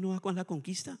pecado no va con la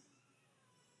conquista.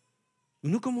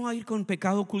 ¿Uno cómo va a ir con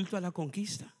pecado oculto a la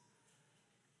conquista?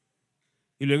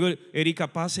 Y luego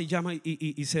Erika pasa y llama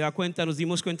y se da cuenta, nos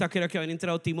dimos cuenta que habían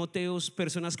entrado timoteos,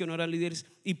 personas que no eran líderes.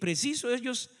 Y preciso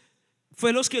ellos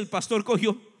fue los que el pastor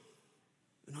cogió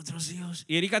en otros días.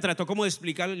 Y Erika trató como de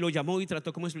explicarle, lo llamó y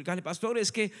trató como de explicarle: pastor,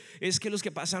 es que los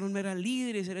que pasaron no eran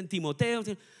líderes, eran timoteos.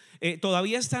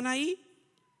 ¿Todavía están ahí?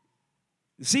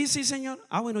 Sí, señor.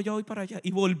 Ah, bueno, ya voy para allá.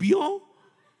 Y volvió.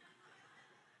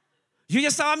 Yo ya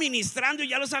estaba ministrando y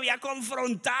ya los había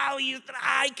confrontado y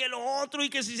ay, que lo otro y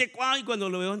que si se cuándo. Y cuando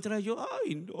lo veo entrar yo: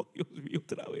 ay, no, Dios mío,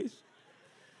 otra vez.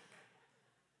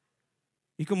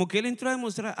 Y como que él entró a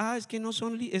demostrar: es que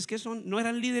no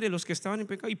eran líderes los que estaban en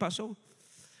pecado. Y pasó.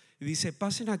 Y dice: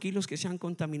 pasen aquí los que se han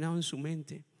contaminado en su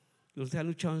mente, los que han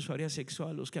luchado en su área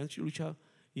sexual, los que han luchado.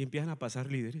 Y empiezan a pasar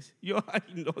líderes. Yo: ay,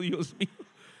 no, Dios mío.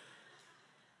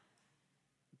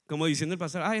 Como diciendo el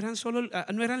pastor: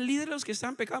 no eran líderes los que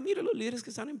estaban en pecado. Mira los líderes que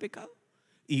están en pecado.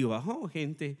 Y bajó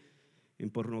gente en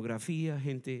pornografía,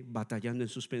 gente batallando en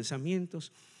sus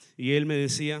pensamientos. Y él me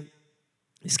decía: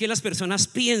 es que las personas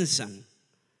piensan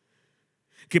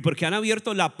que porque han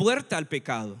abierto la puerta al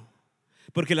pecado,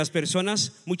 porque las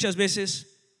personas muchas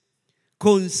veces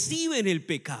conciben el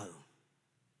pecado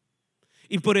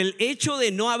Y por el hecho de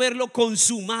no haberlo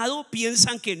consumado,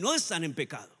 piensan que no están en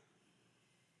pecado.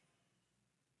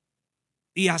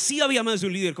 Y así había más de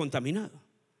un líder contaminado,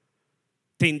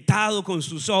 tentado con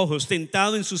sus ojos,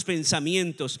 tentado en sus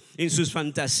pensamientos, en sus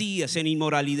fantasías, en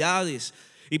inmoralidades.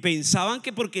 Y pensaban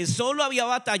que porque solo había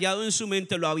batallado en su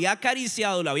mente, lo había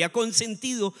acariciado, lo había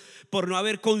consentido, por no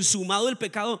haber consumado el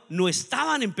pecado, no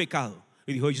estaban en pecado.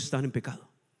 Y dijo, ellos estaban en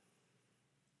pecado.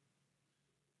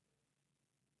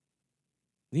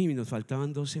 Y nos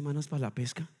faltaban 2 semanas para la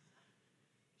pesca.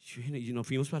 Y nos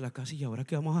fuimos para la casa. ¿Y ahora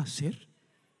qué vamos a hacer?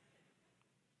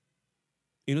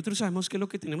 Y nosotros sabemos que es lo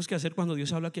que tenemos que hacer cuando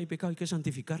Dios habla que hay pecado. Hay que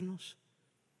santificarnos.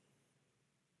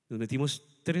 Nos metimos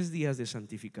 3 días de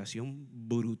santificación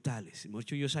brutales.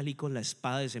 Yo salí con la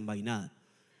espada desenvainada.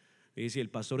 Y si el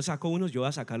pastor sacó unos, yo voy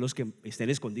a sacar los que estén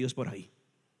escondidos por ahí.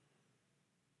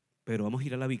 Pero vamos a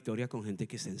ir a la victoria con gente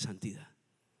que esté en santidad.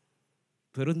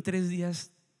 Fueron 3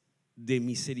 días de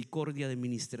misericordia, de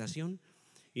ministración,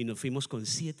 y nos fuimos con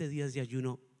 7 días de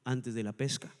ayuno antes de la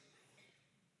pesca.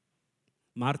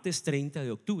 Martes 30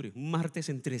 de octubre, un martes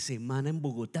entre semana en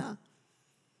Bogotá,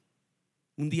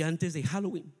 un día antes de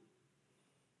Halloween.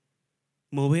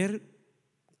 Mover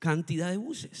cantidad de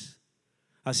buses.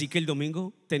 Así que el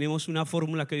domingo tenemos una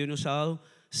fórmula que Dios nos ha dado: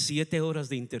 7 horas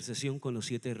de intercesión con los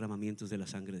 7 derramamientos de la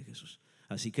sangre de Jesús.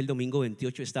 Así que el domingo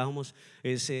 28 estábamos,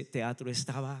 ese teatro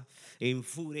estaba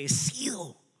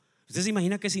enfurecido. ¿Usted se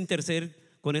imagina que es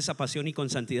interceder con esa pasión y con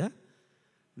santidad?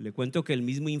 Le cuento que el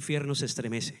mismo infierno se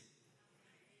estremece.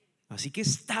 Así que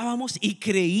estábamos y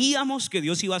creíamos que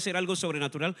Dios iba a hacer algo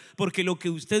sobrenatural, porque lo que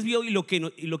usted vio y lo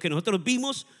que nosotros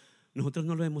vimos, nosotros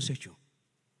no lo hemos hecho.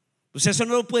 O sea, eso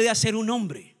no lo puede hacer un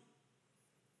hombre.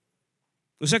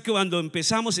 O sea que cuando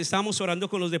empezamos, estábamos orando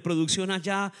con los de producción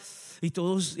allá, y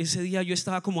todos ese día yo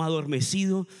estaba como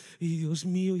adormecido, y Dios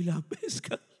mío, y la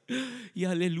pesca, y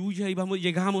aleluya, y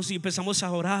llegamos y empezamos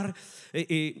a orar,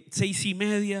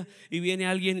 6:30, y viene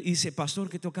alguien y dice: pastor,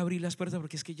 que toca abrir las puertas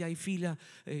porque es que ya hay fila,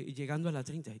 llegando a la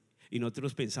 30. Y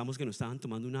nosotros pensamos que nos estaban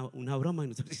tomando una broma, y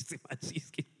nosotros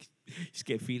es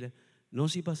que fila. No,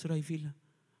 sí, pastor, hay fila.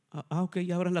 Ok,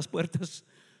 abran las puertas.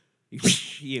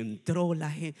 Y entró la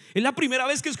gente. Es la primera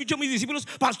vez que escucho a mis discípulos: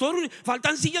 pastor,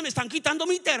 faltan sillas, me están quitando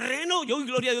mi terreno. Yo,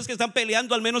 gloria a Dios, que están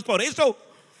peleando al menos por eso.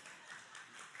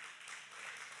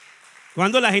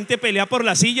 Cuando la gente pelea por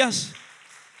las sillas,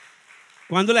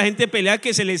 cuando la gente pelea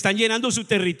que se le están llenando su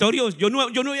territorio, yo no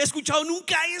había escuchado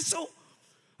nunca eso.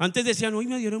 Antes decían: hoy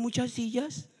me dieron muchas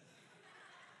sillas.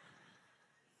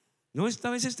 No, esta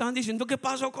vez estaban diciendo: ¿qué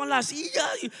pasó con la silla?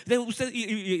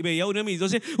 Y veía uno de mis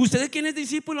 12: ¿usted de quién es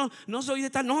discípulo? No, soy de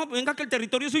tal. No, venga, que el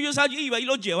territorio suyo es allí. Y va y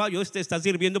los lleva. Yo, está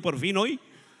sirviendo por fin hoy.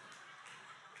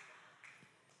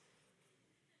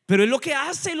 Pero es lo que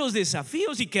hace los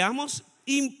desafíos, y quedamos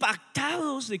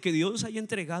impactados de que Dios haya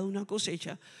entregado una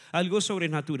cosecha, algo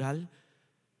sobrenatural.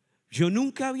 Yo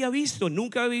nunca había visto.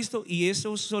 Y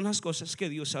esas son las cosas que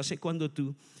Dios hace cuando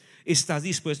tú estás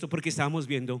dispuesto, porque estábamos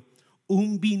viendo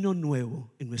un vino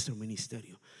nuevo en nuestro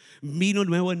ministerio, vino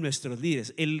nuevo en nuestros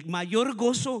líderes. El mayor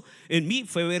gozo en mí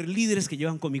fue ver líderes que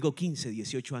llevan conmigo 15,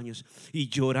 18 años y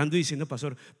llorando y diciendo: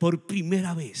 pastor, por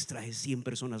primera vez traje 100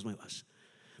 personas nuevas,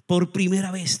 por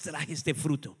primera vez traje este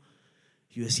fruto.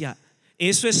 Yo decía: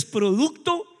 eso es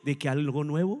producto de que algo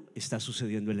nuevo está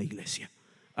sucediendo en la iglesia.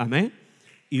 Amén.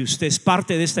 Y usted es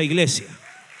parte de esta iglesia.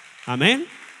 Amén.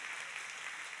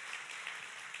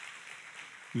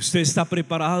 ¿Usted está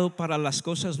preparado para las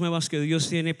cosas nuevas que Dios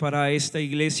tiene para esta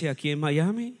iglesia aquí en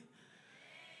Miami?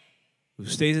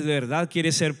 ¿Usted de verdad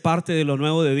quiere ser parte de lo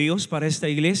nuevo de Dios para esta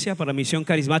iglesia, para Misión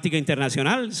Carismática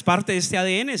Internacional? ¿Es parte de este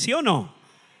ADN, sí o no?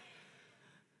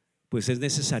 Pues es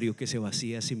necesario que se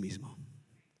vacíe a sí mismo.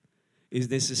 Es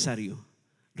necesario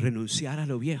renunciar a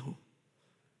lo viejo.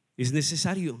 Es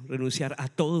necesario renunciar a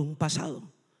todo un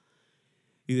pasado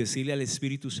y decirle al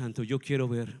Espíritu Santo: yo quiero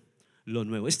ver lo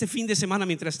nuevo. Este fin de semana,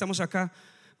 mientras estamos acá,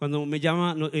 cuando me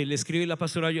llama, le escribe la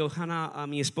pastora Johanna a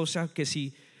mi esposa que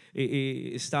si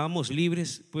estábamos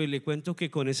libres, pues le cuento que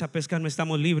con esa pesca no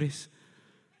estamos libres.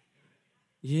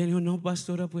 Y ella dijo: no,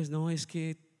 pastora, pues no, es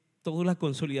que toda la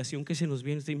consolidación que se nos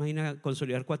viene, ¿usted imagina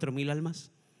consolidar 4,000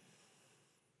 almas?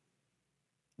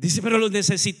 Dice: pero los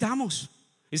necesitamos.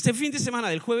 Este fin de semana,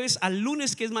 del jueves al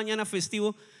lunes, que es mañana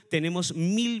festivo, tenemos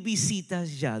 1,000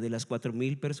 visitas ya de las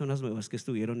 4,000 personas nuevas que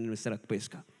estuvieron en nuestra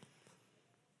pesca.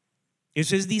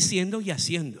 Eso es diciendo y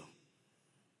haciendo.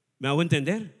 ¿Me hago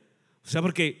entender? O sea,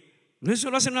 porque no es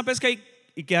solo hacer una pesca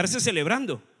y quedarse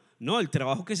celebrando. No, el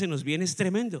trabajo que se nos viene es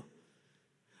tremendo.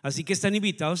 Así que están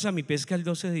invitados a mi pesca el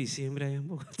 12 de diciembre allá en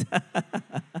Bogotá.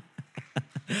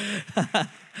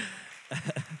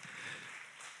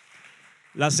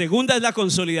 La segunda es la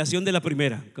consolidación de la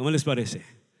primera. ¿Cómo les parece?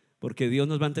 Porque Dios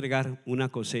nos va a entregar una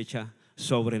cosecha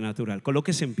sobrenatural.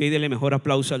 Colóquese en pie y dele mejor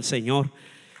aplauso al Señor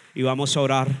y vamos a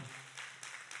orar.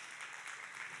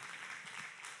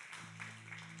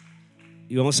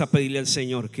 Y vamos a pedirle al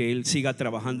Señor que Él siga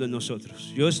trabajando en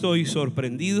nosotros. Yo estoy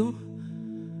sorprendido,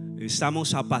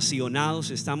 estamos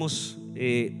apasionados, estamos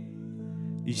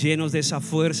llenos de esa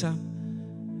fuerza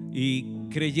y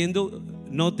creyendo.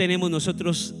 No tenemos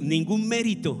nosotros ningún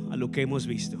mérito a lo que hemos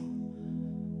visto.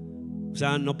 O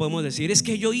sea, no podemos decir es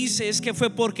que yo hice, es que fue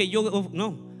porque yo.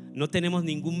 No tenemos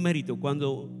ningún mérito.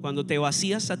 Cuando te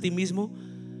vacías a ti mismo,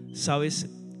 sabes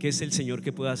que es el Señor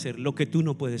que puede hacer lo que tú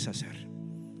no puedes hacer.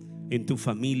 En tu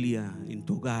familia, en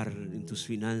tu hogar, en tus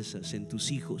finanzas, en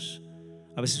tus hijos.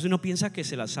 A veces uno piensa que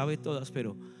se las sabe todas,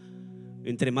 pero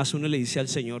entre más uno le dice al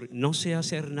Señor, no sé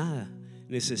hacer nada,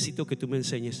 necesito que tú me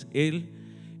enseñes. Él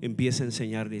empieza a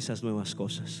enseñarle esas nuevas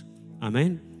cosas.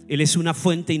 Amén. Él es una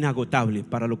fuente inagotable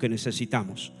para lo que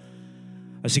necesitamos.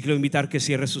 Así que le voy a invitar que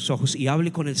cierre sus ojos y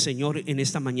hable con el Señor en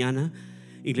esta mañana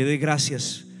y le dé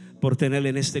gracias por tenerle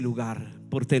en este lugar,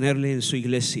 por tenerle en su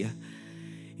iglesia.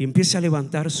 Y empiece a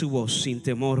levantar su voz sin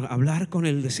temor, hablar con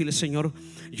Él, decirle: Señor,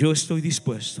 yo estoy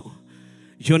dispuesto.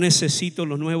 Yo necesito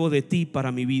lo nuevo de ti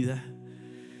para mi vida.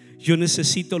 Yo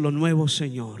necesito lo nuevo,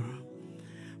 Señor,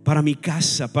 para mi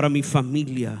casa, para mi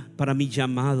familia, para mi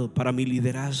llamado, para mi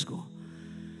liderazgo.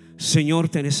 Señor,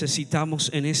 te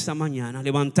necesitamos en esta mañana.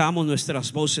 Levantamos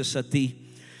nuestras voces a ti,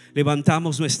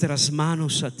 levantamos nuestras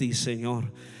manos a ti,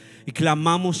 Señor, y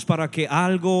clamamos para que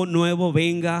algo nuevo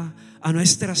venga a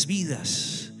nuestras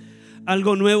vidas,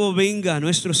 algo nuevo venga a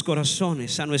nuestros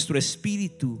corazones, a nuestro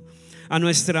espíritu, a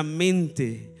nuestra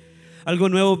mente. Algo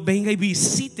nuevo venga y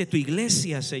visite tu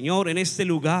iglesia, Señor, en este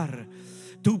lugar.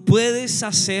 Tú puedes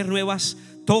hacer nuevas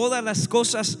todas las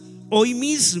cosas hoy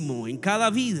mismo en cada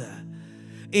vida,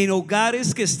 en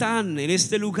hogares que están en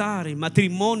este lugar, en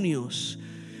matrimonios,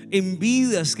 en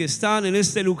vidas que están en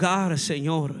este lugar,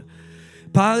 Señor.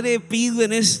 Padre, pido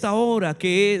en esta hora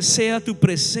que sea tu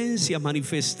presencia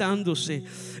manifestándose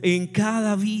en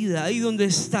cada vida. Ahí donde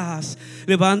estás,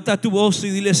 levanta tu voz y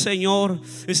dile: Señor,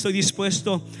 estoy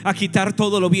dispuesto a quitar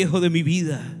todo lo viejo de mi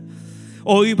vida.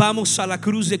 Hoy vamos a la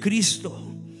cruz de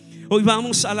Cristo. Hoy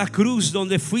vamos a la cruz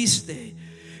donde fuiste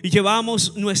y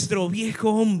llevamos nuestro viejo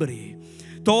hombre,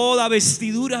 toda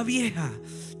vestidura vieja,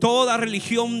 toda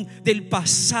religión del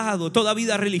pasado, toda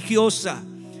vida religiosa,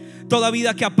 toda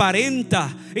vida que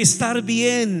aparenta estar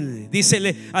bien.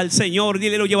 Dísele al Señor,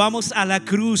 dile: lo llevamos a la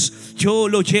cruz. Yo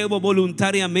lo llevo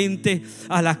voluntariamente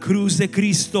a la cruz de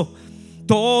Cristo.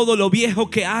 Todo lo viejo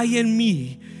que hay en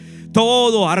mí,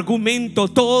 todo argumento,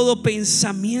 todo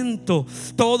pensamiento,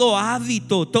 todo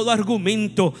hábito, todo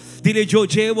argumento, dile: yo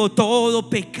llevo todo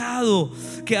pecado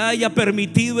que haya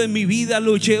permitido en mi vida,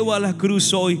 lo llevo a la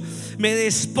cruz hoy. Me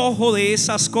despojo de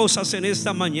esas cosas en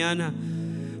esta mañana,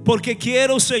 porque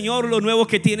quiero, Señor, lo nuevo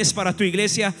que tienes para tu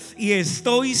iglesia. Y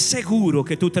estoy seguro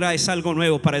que tú traes algo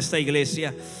nuevo para esta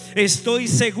iglesia. Estoy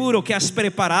seguro que has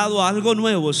preparado algo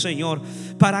nuevo, Señor,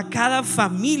 para cada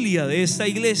familia de esta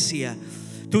iglesia.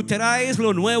 Tú traes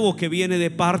lo nuevo que viene de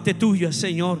parte tuya,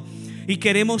 Señor, y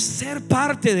queremos ser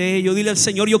parte de ello. Dile al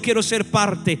Señor: yo quiero ser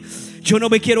parte. Yo no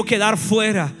me quiero quedar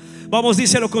fuera. Vamos,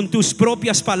 díselo con tus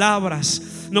propias palabras: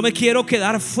 no me quiero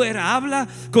quedar fuera. Habla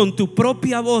con tu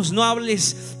propia voz. No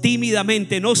hables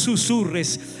tímidamente, no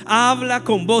susurres. Habla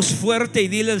con voz fuerte y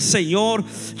dile al Señor: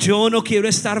 yo no quiero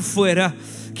estar fuera,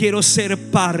 quiero ser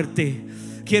parte.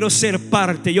 Quiero ser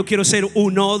parte. Yo quiero ser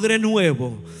un odre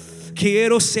nuevo.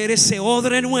 Quiero ser ese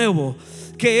odre nuevo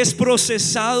que es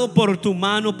procesado por tu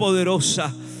mano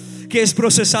poderosa, que es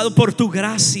procesado por tu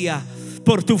gracia,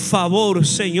 por tu favor,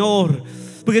 Señor,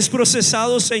 porque es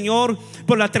procesado, Señor,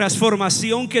 por la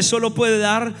transformación que solo puede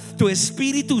dar tu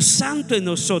Espíritu Santo en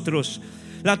nosotros.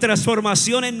 La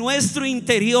transformación en nuestro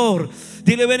interior.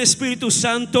 Dile: ven, Espíritu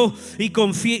Santo, y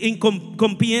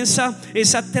comienza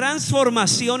esa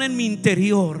transformación en mi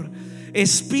interior.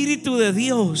 Espíritu de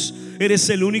Dios, eres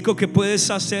el único que puedes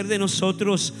hacer de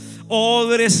nosotros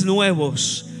odres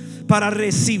nuevos para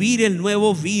recibir el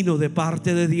nuevo vino de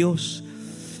parte de Dios,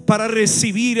 para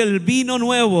recibir el vino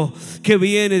nuevo que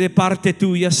viene de parte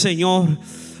tuya, Señor.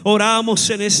 Oramos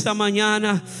en esta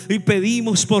mañana y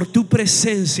pedimos por tu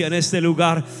presencia en este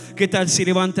lugar. ¿Qué tal si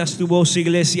levantas tu voz,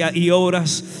 iglesia, y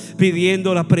oras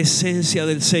pidiendo la presencia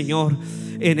del Señor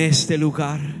en este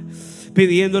lugar?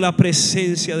 Pidiendo la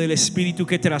presencia del Espíritu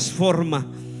que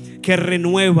transforma, que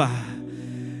renueva.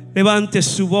 Levante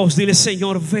su voz, dile: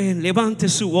 Señor, ven. Levante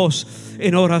su voz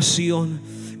en oración,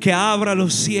 que abra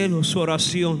los cielos su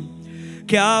oración,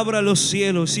 que abra los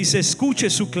cielos y se escuche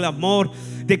su clamor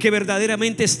de que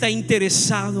verdaderamente está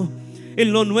interesado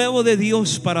en lo nuevo de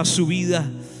Dios para su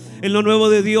vida, en lo nuevo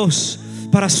de Dios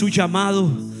para su llamado,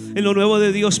 en lo nuevo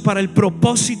de Dios para el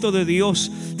propósito de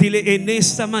Dios. Dile: en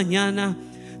esta mañana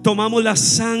tomamos la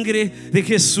sangre de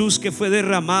Jesús que fue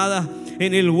derramada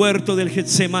en el huerto del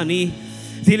Getsemaní.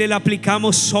 Dile: la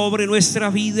aplicamos sobre nuestra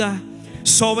vida,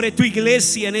 sobre tu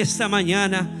iglesia en esta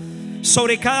mañana,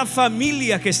 sobre cada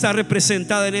familia que está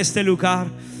representada en este lugar.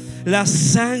 La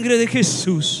sangre de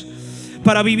Jesús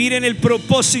para vivir en el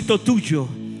propósito tuyo,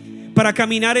 para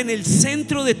caminar en el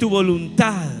centro de tu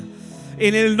voluntad,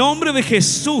 en el nombre de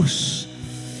Jesús.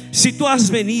 Si tú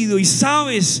has venido y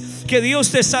sabes que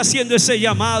Dios te está haciendo ese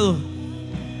llamado,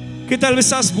 que tal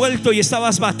vez has vuelto y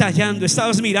estabas batallando,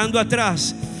 estabas mirando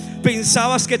atrás,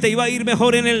 pensabas que te iba a ir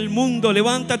mejor en el mundo,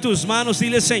 levanta tus manos,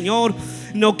 dile: Señor,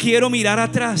 no quiero mirar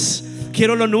atrás,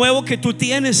 quiero lo nuevo que tú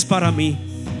tienes para mí.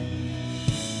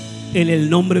 En el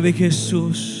nombre de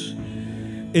Jesús,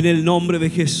 en el nombre de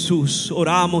Jesús,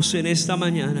 oramos en esta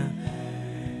mañana.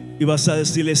 Y vas a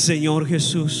decirle: Señor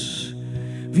Jesús,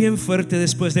 bien fuerte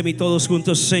después de mí, todos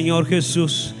juntos: Señor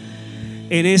Jesús,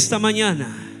 en esta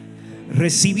mañana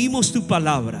recibimos tu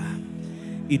palabra,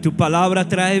 y tu palabra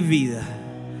trae vida,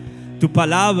 tu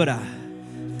palabra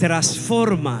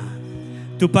transforma,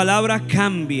 tu palabra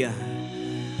cambia,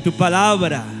 tu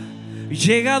palabra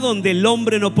llega donde el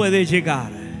hombre no puede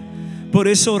llegar. Por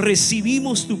eso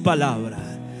recibimos tu palabra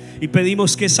y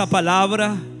pedimos que esa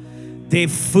palabra dé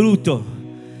fruto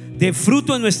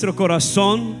en nuestro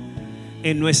corazón,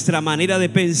 en nuestra manera de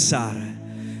pensar.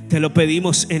 Te lo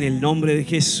pedimos en el nombre de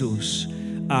Jesús.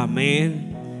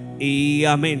 Amén y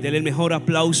amén. Denle el mejor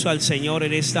aplauso al Señor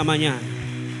en esta mañana.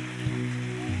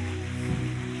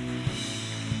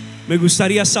 Me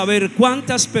gustaría saber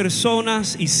cuántas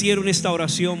personas hicieron esta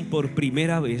oración por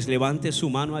primera vez. Levante su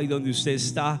mano ahí donde usted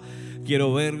está.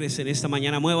 Quiero verles en esta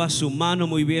mañana. Mueva su mano.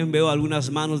 Muy bien, veo algunas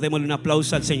manos. Démosle un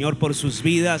aplauso al Señor por sus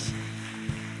vidas.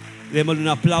 Démosle un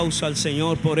aplauso al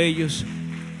Señor por ellos.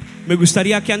 Me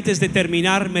gustaría que antes de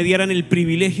terminar me dieran el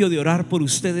privilegio de orar por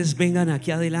ustedes. Vengan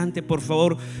aquí adelante, por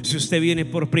favor. Si usted viene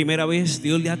por primera vez,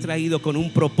 Dios le ha traído con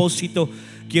un propósito.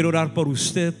 Quiero orar por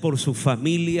usted, por su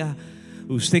familia.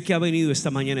 Usted que ha venido esta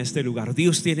mañana a este lugar,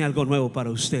 Dios tiene algo nuevo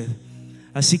para usted.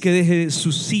 Así que deje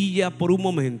su silla por un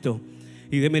momento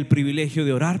y deme el privilegio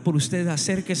de orar por usted.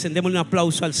 Acérquese, démosle un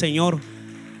aplauso al Señor.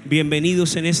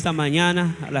 Bienvenidos en esta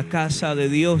mañana a la casa de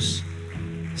Dios.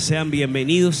 Sean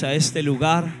bienvenidos a este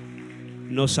lugar.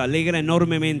 Nos alegra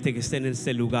enormemente que estén en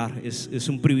este lugar. Es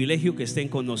un privilegio que estén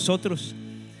con nosotros.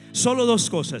 Solo dos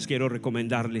cosas quiero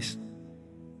recomendarles.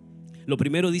 Lo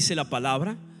primero, dice la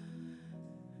palabra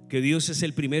que Dios es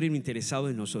el primero interesado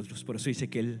en nosotros. Por eso dice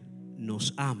que Él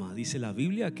nos ama. Dice la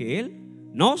Biblia que Él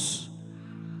nos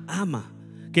ama,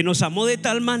 que nos amó de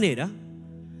tal manera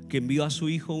que envió a su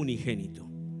Hijo unigénito,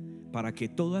 para que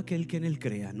todo aquel que en Él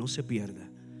crea no se pierda,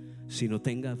 sino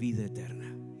tenga vida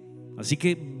eterna. Así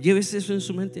que llévese eso en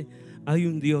su mente. Hay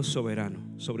un Dios soberano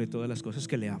sobre todas las cosas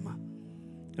que le ama.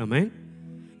 Amén.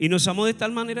 Y nos amó de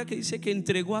tal manera que dice que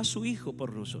entregó a su Hijo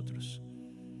por nosotros.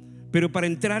 Pero para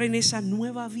entrar en esa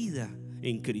nueva vida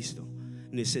en Cristo,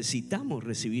 necesitamos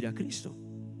recibir a Cristo.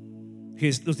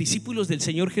 Los discípulos del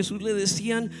Señor Jesús le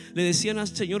decían al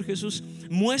Señor Jesús: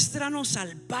 muéstranos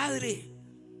al Padre.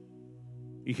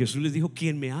 Y Jesús les dijo: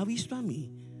 quien me ha visto a mí,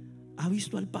 ha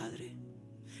visto al Padre.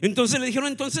 Entonces le dijeron: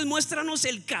 entonces muéstranos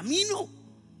el camino.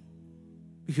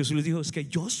 Y Jesús les dijo: es que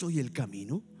yo soy el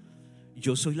camino,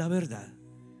 yo soy la verdad,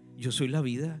 yo soy la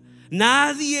vida.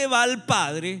 Nadie va al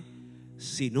Padre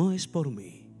si no es por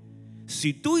mí.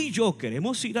 Si tú y yo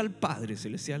queremos ir al Padre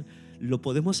Celestial, lo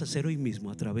podemos hacer hoy mismo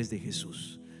a través de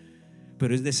Jesús.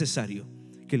 Pero es necesario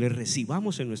que le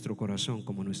recibamos en nuestro corazón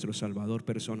como nuestro Salvador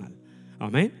personal.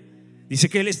 Amén. Dice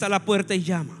que Él está a la puerta y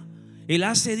llama. Él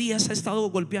hace días ha estado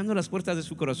golpeando las puertas de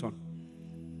su corazón.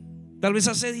 Tal vez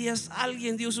hace días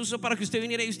alguien Dios usó para que usted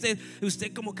viniera y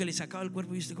usted como que le sacaba el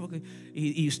cuerpo y usted como que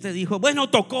y usted dijo: bueno,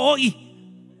 tocó hoy.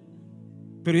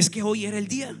 Pero es que hoy era el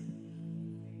día.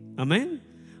 Amén.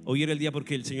 Hoy era el día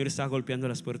porque el Señor estaba golpeando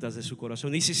las puertas de su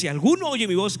corazón. Dice: si alguno oye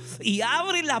mi voz y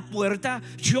abre la puerta,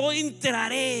 yo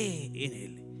entraré en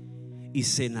él y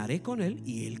cenaré con él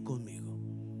y él conmigo.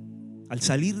 Al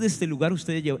salir de este lugar,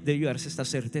 usted debe llevarse esta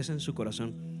certeza en su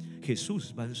corazón: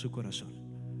 Jesús va en su corazón,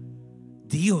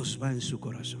 Dios va en su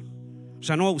corazón. O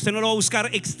sea, no, usted no lo va a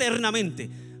buscar externamente,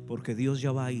 porque Dios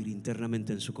ya va a ir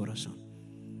internamente en su corazón.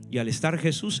 Y al estar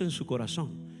Jesús en su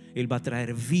corazón, Él va a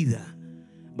traer vida,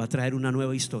 va a traer una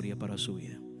nueva historia para su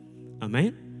vida.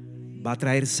 Amén. Va a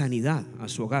traer sanidad a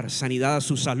su hogar, sanidad a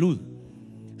su salud,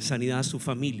 sanidad a su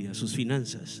familia, a sus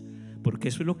finanzas, porque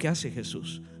eso es lo que hace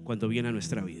Jesús cuando viene a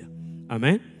nuestra vida.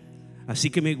 Amén. Así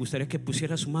que me gustaría que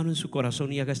pusiera su mano en su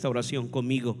corazón y haga esta oración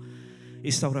conmigo,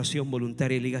 esta oración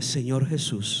voluntaria, y le diga: Señor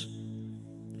Jesús,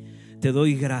 te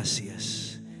doy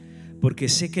gracias porque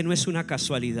sé que no es una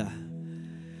casualidad,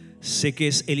 sé que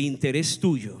es el interés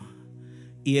tuyo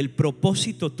y el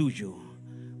propósito tuyo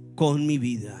con mi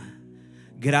vida.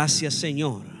 Gracias,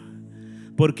 Señor,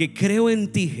 porque creo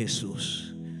en ti,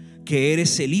 Jesús, que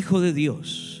eres el Hijo de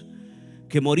Dios,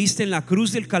 que moriste en la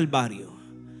cruz del Calvario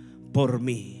por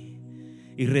mí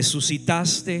y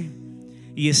resucitaste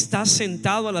y estás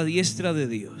sentado a la diestra de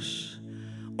Dios.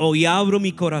 Hoy abro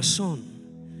mi corazón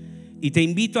y te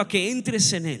invito a que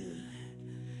entres en él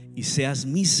y seas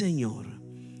mi Señor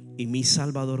y mi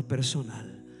Salvador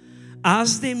personal.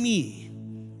 Haz de mí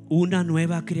una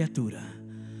nueva criatura,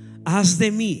 haz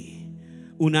de mí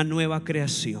una nueva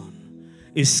creación.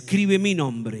 Escribe mi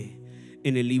nombre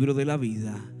en el libro de la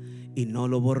vida y no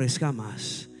lo borres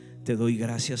jamás. Te doy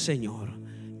gracias, Señor,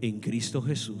 en Cristo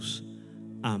Jesús.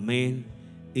 Amén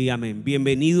y amén.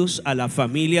 Bienvenidos a la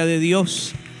familia de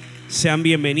Dios. Sean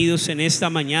bienvenidos en esta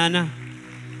mañana.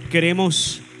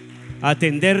 Queremos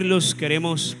atenderlos,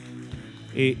 queremos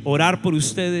orar por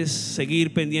ustedes,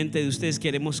 seguir pendiente de ustedes.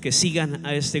 Queremos que sigan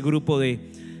a este grupo de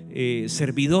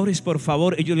servidores, por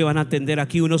favor. Ellos le van a atender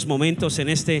aquí unos momentos en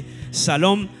este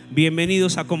salón.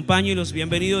 Bienvenidos, acompáñenlos.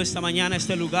 Bienvenido esta mañana a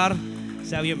este lugar.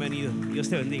 Sea bienvenido. Dios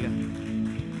te bendiga.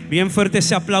 Bien fuerte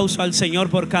ese aplauso al Señor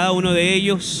por cada uno de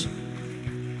ellos.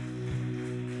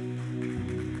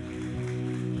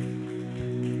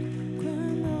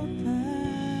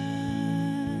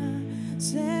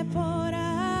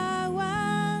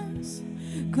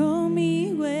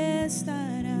 Conmigo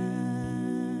estarás,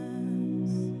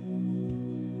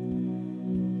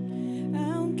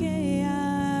 aunque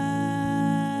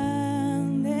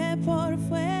ande por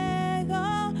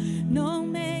fuego, no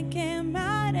me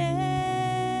quemaré.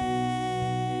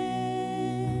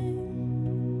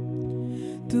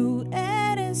 Tú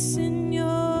eres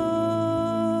Señor,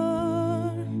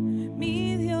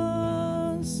 mi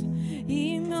Dios,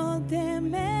 y no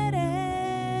temeré.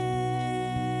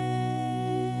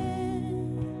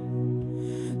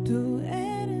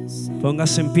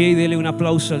 Póngase en pie y dele un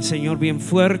aplauso al Señor bien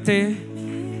fuerte.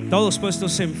 Todos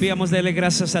puestos en pie, vamos a darle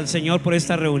gracias al Señor por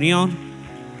esta reunión.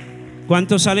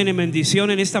 ¿Cuántos salen en bendición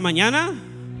en esta mañana?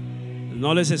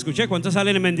 No les escuché. ¿Cuántos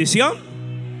salen en bendición?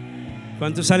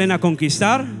 ¿Cuántos salen a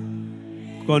conquistar?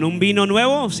 ¿Con un vino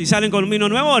nuevo? ¿Si salen con un vino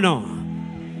nuevo o no?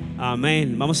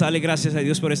 Amén. Vamos a darle gracias a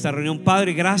Dios por esta reunión.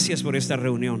 Padre, gracias por esta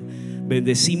reunión.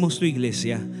 Bendecimos tu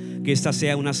iglesia. Que esta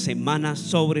sea una semana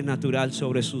sobrenatural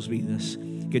sobre sus vidas.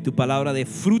 Que tu palabra dé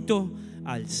fruto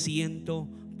al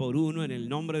 100%, en el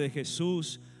nombre de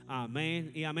Jesús.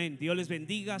 Amén y amén. Dios les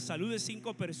bendiga. Salude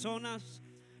 5 personas.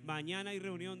 Mañana hay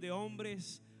reunión de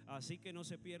hombres, así que no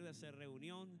se pierda esa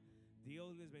reunión.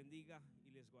 Dios les bendiga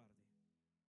y les guarde.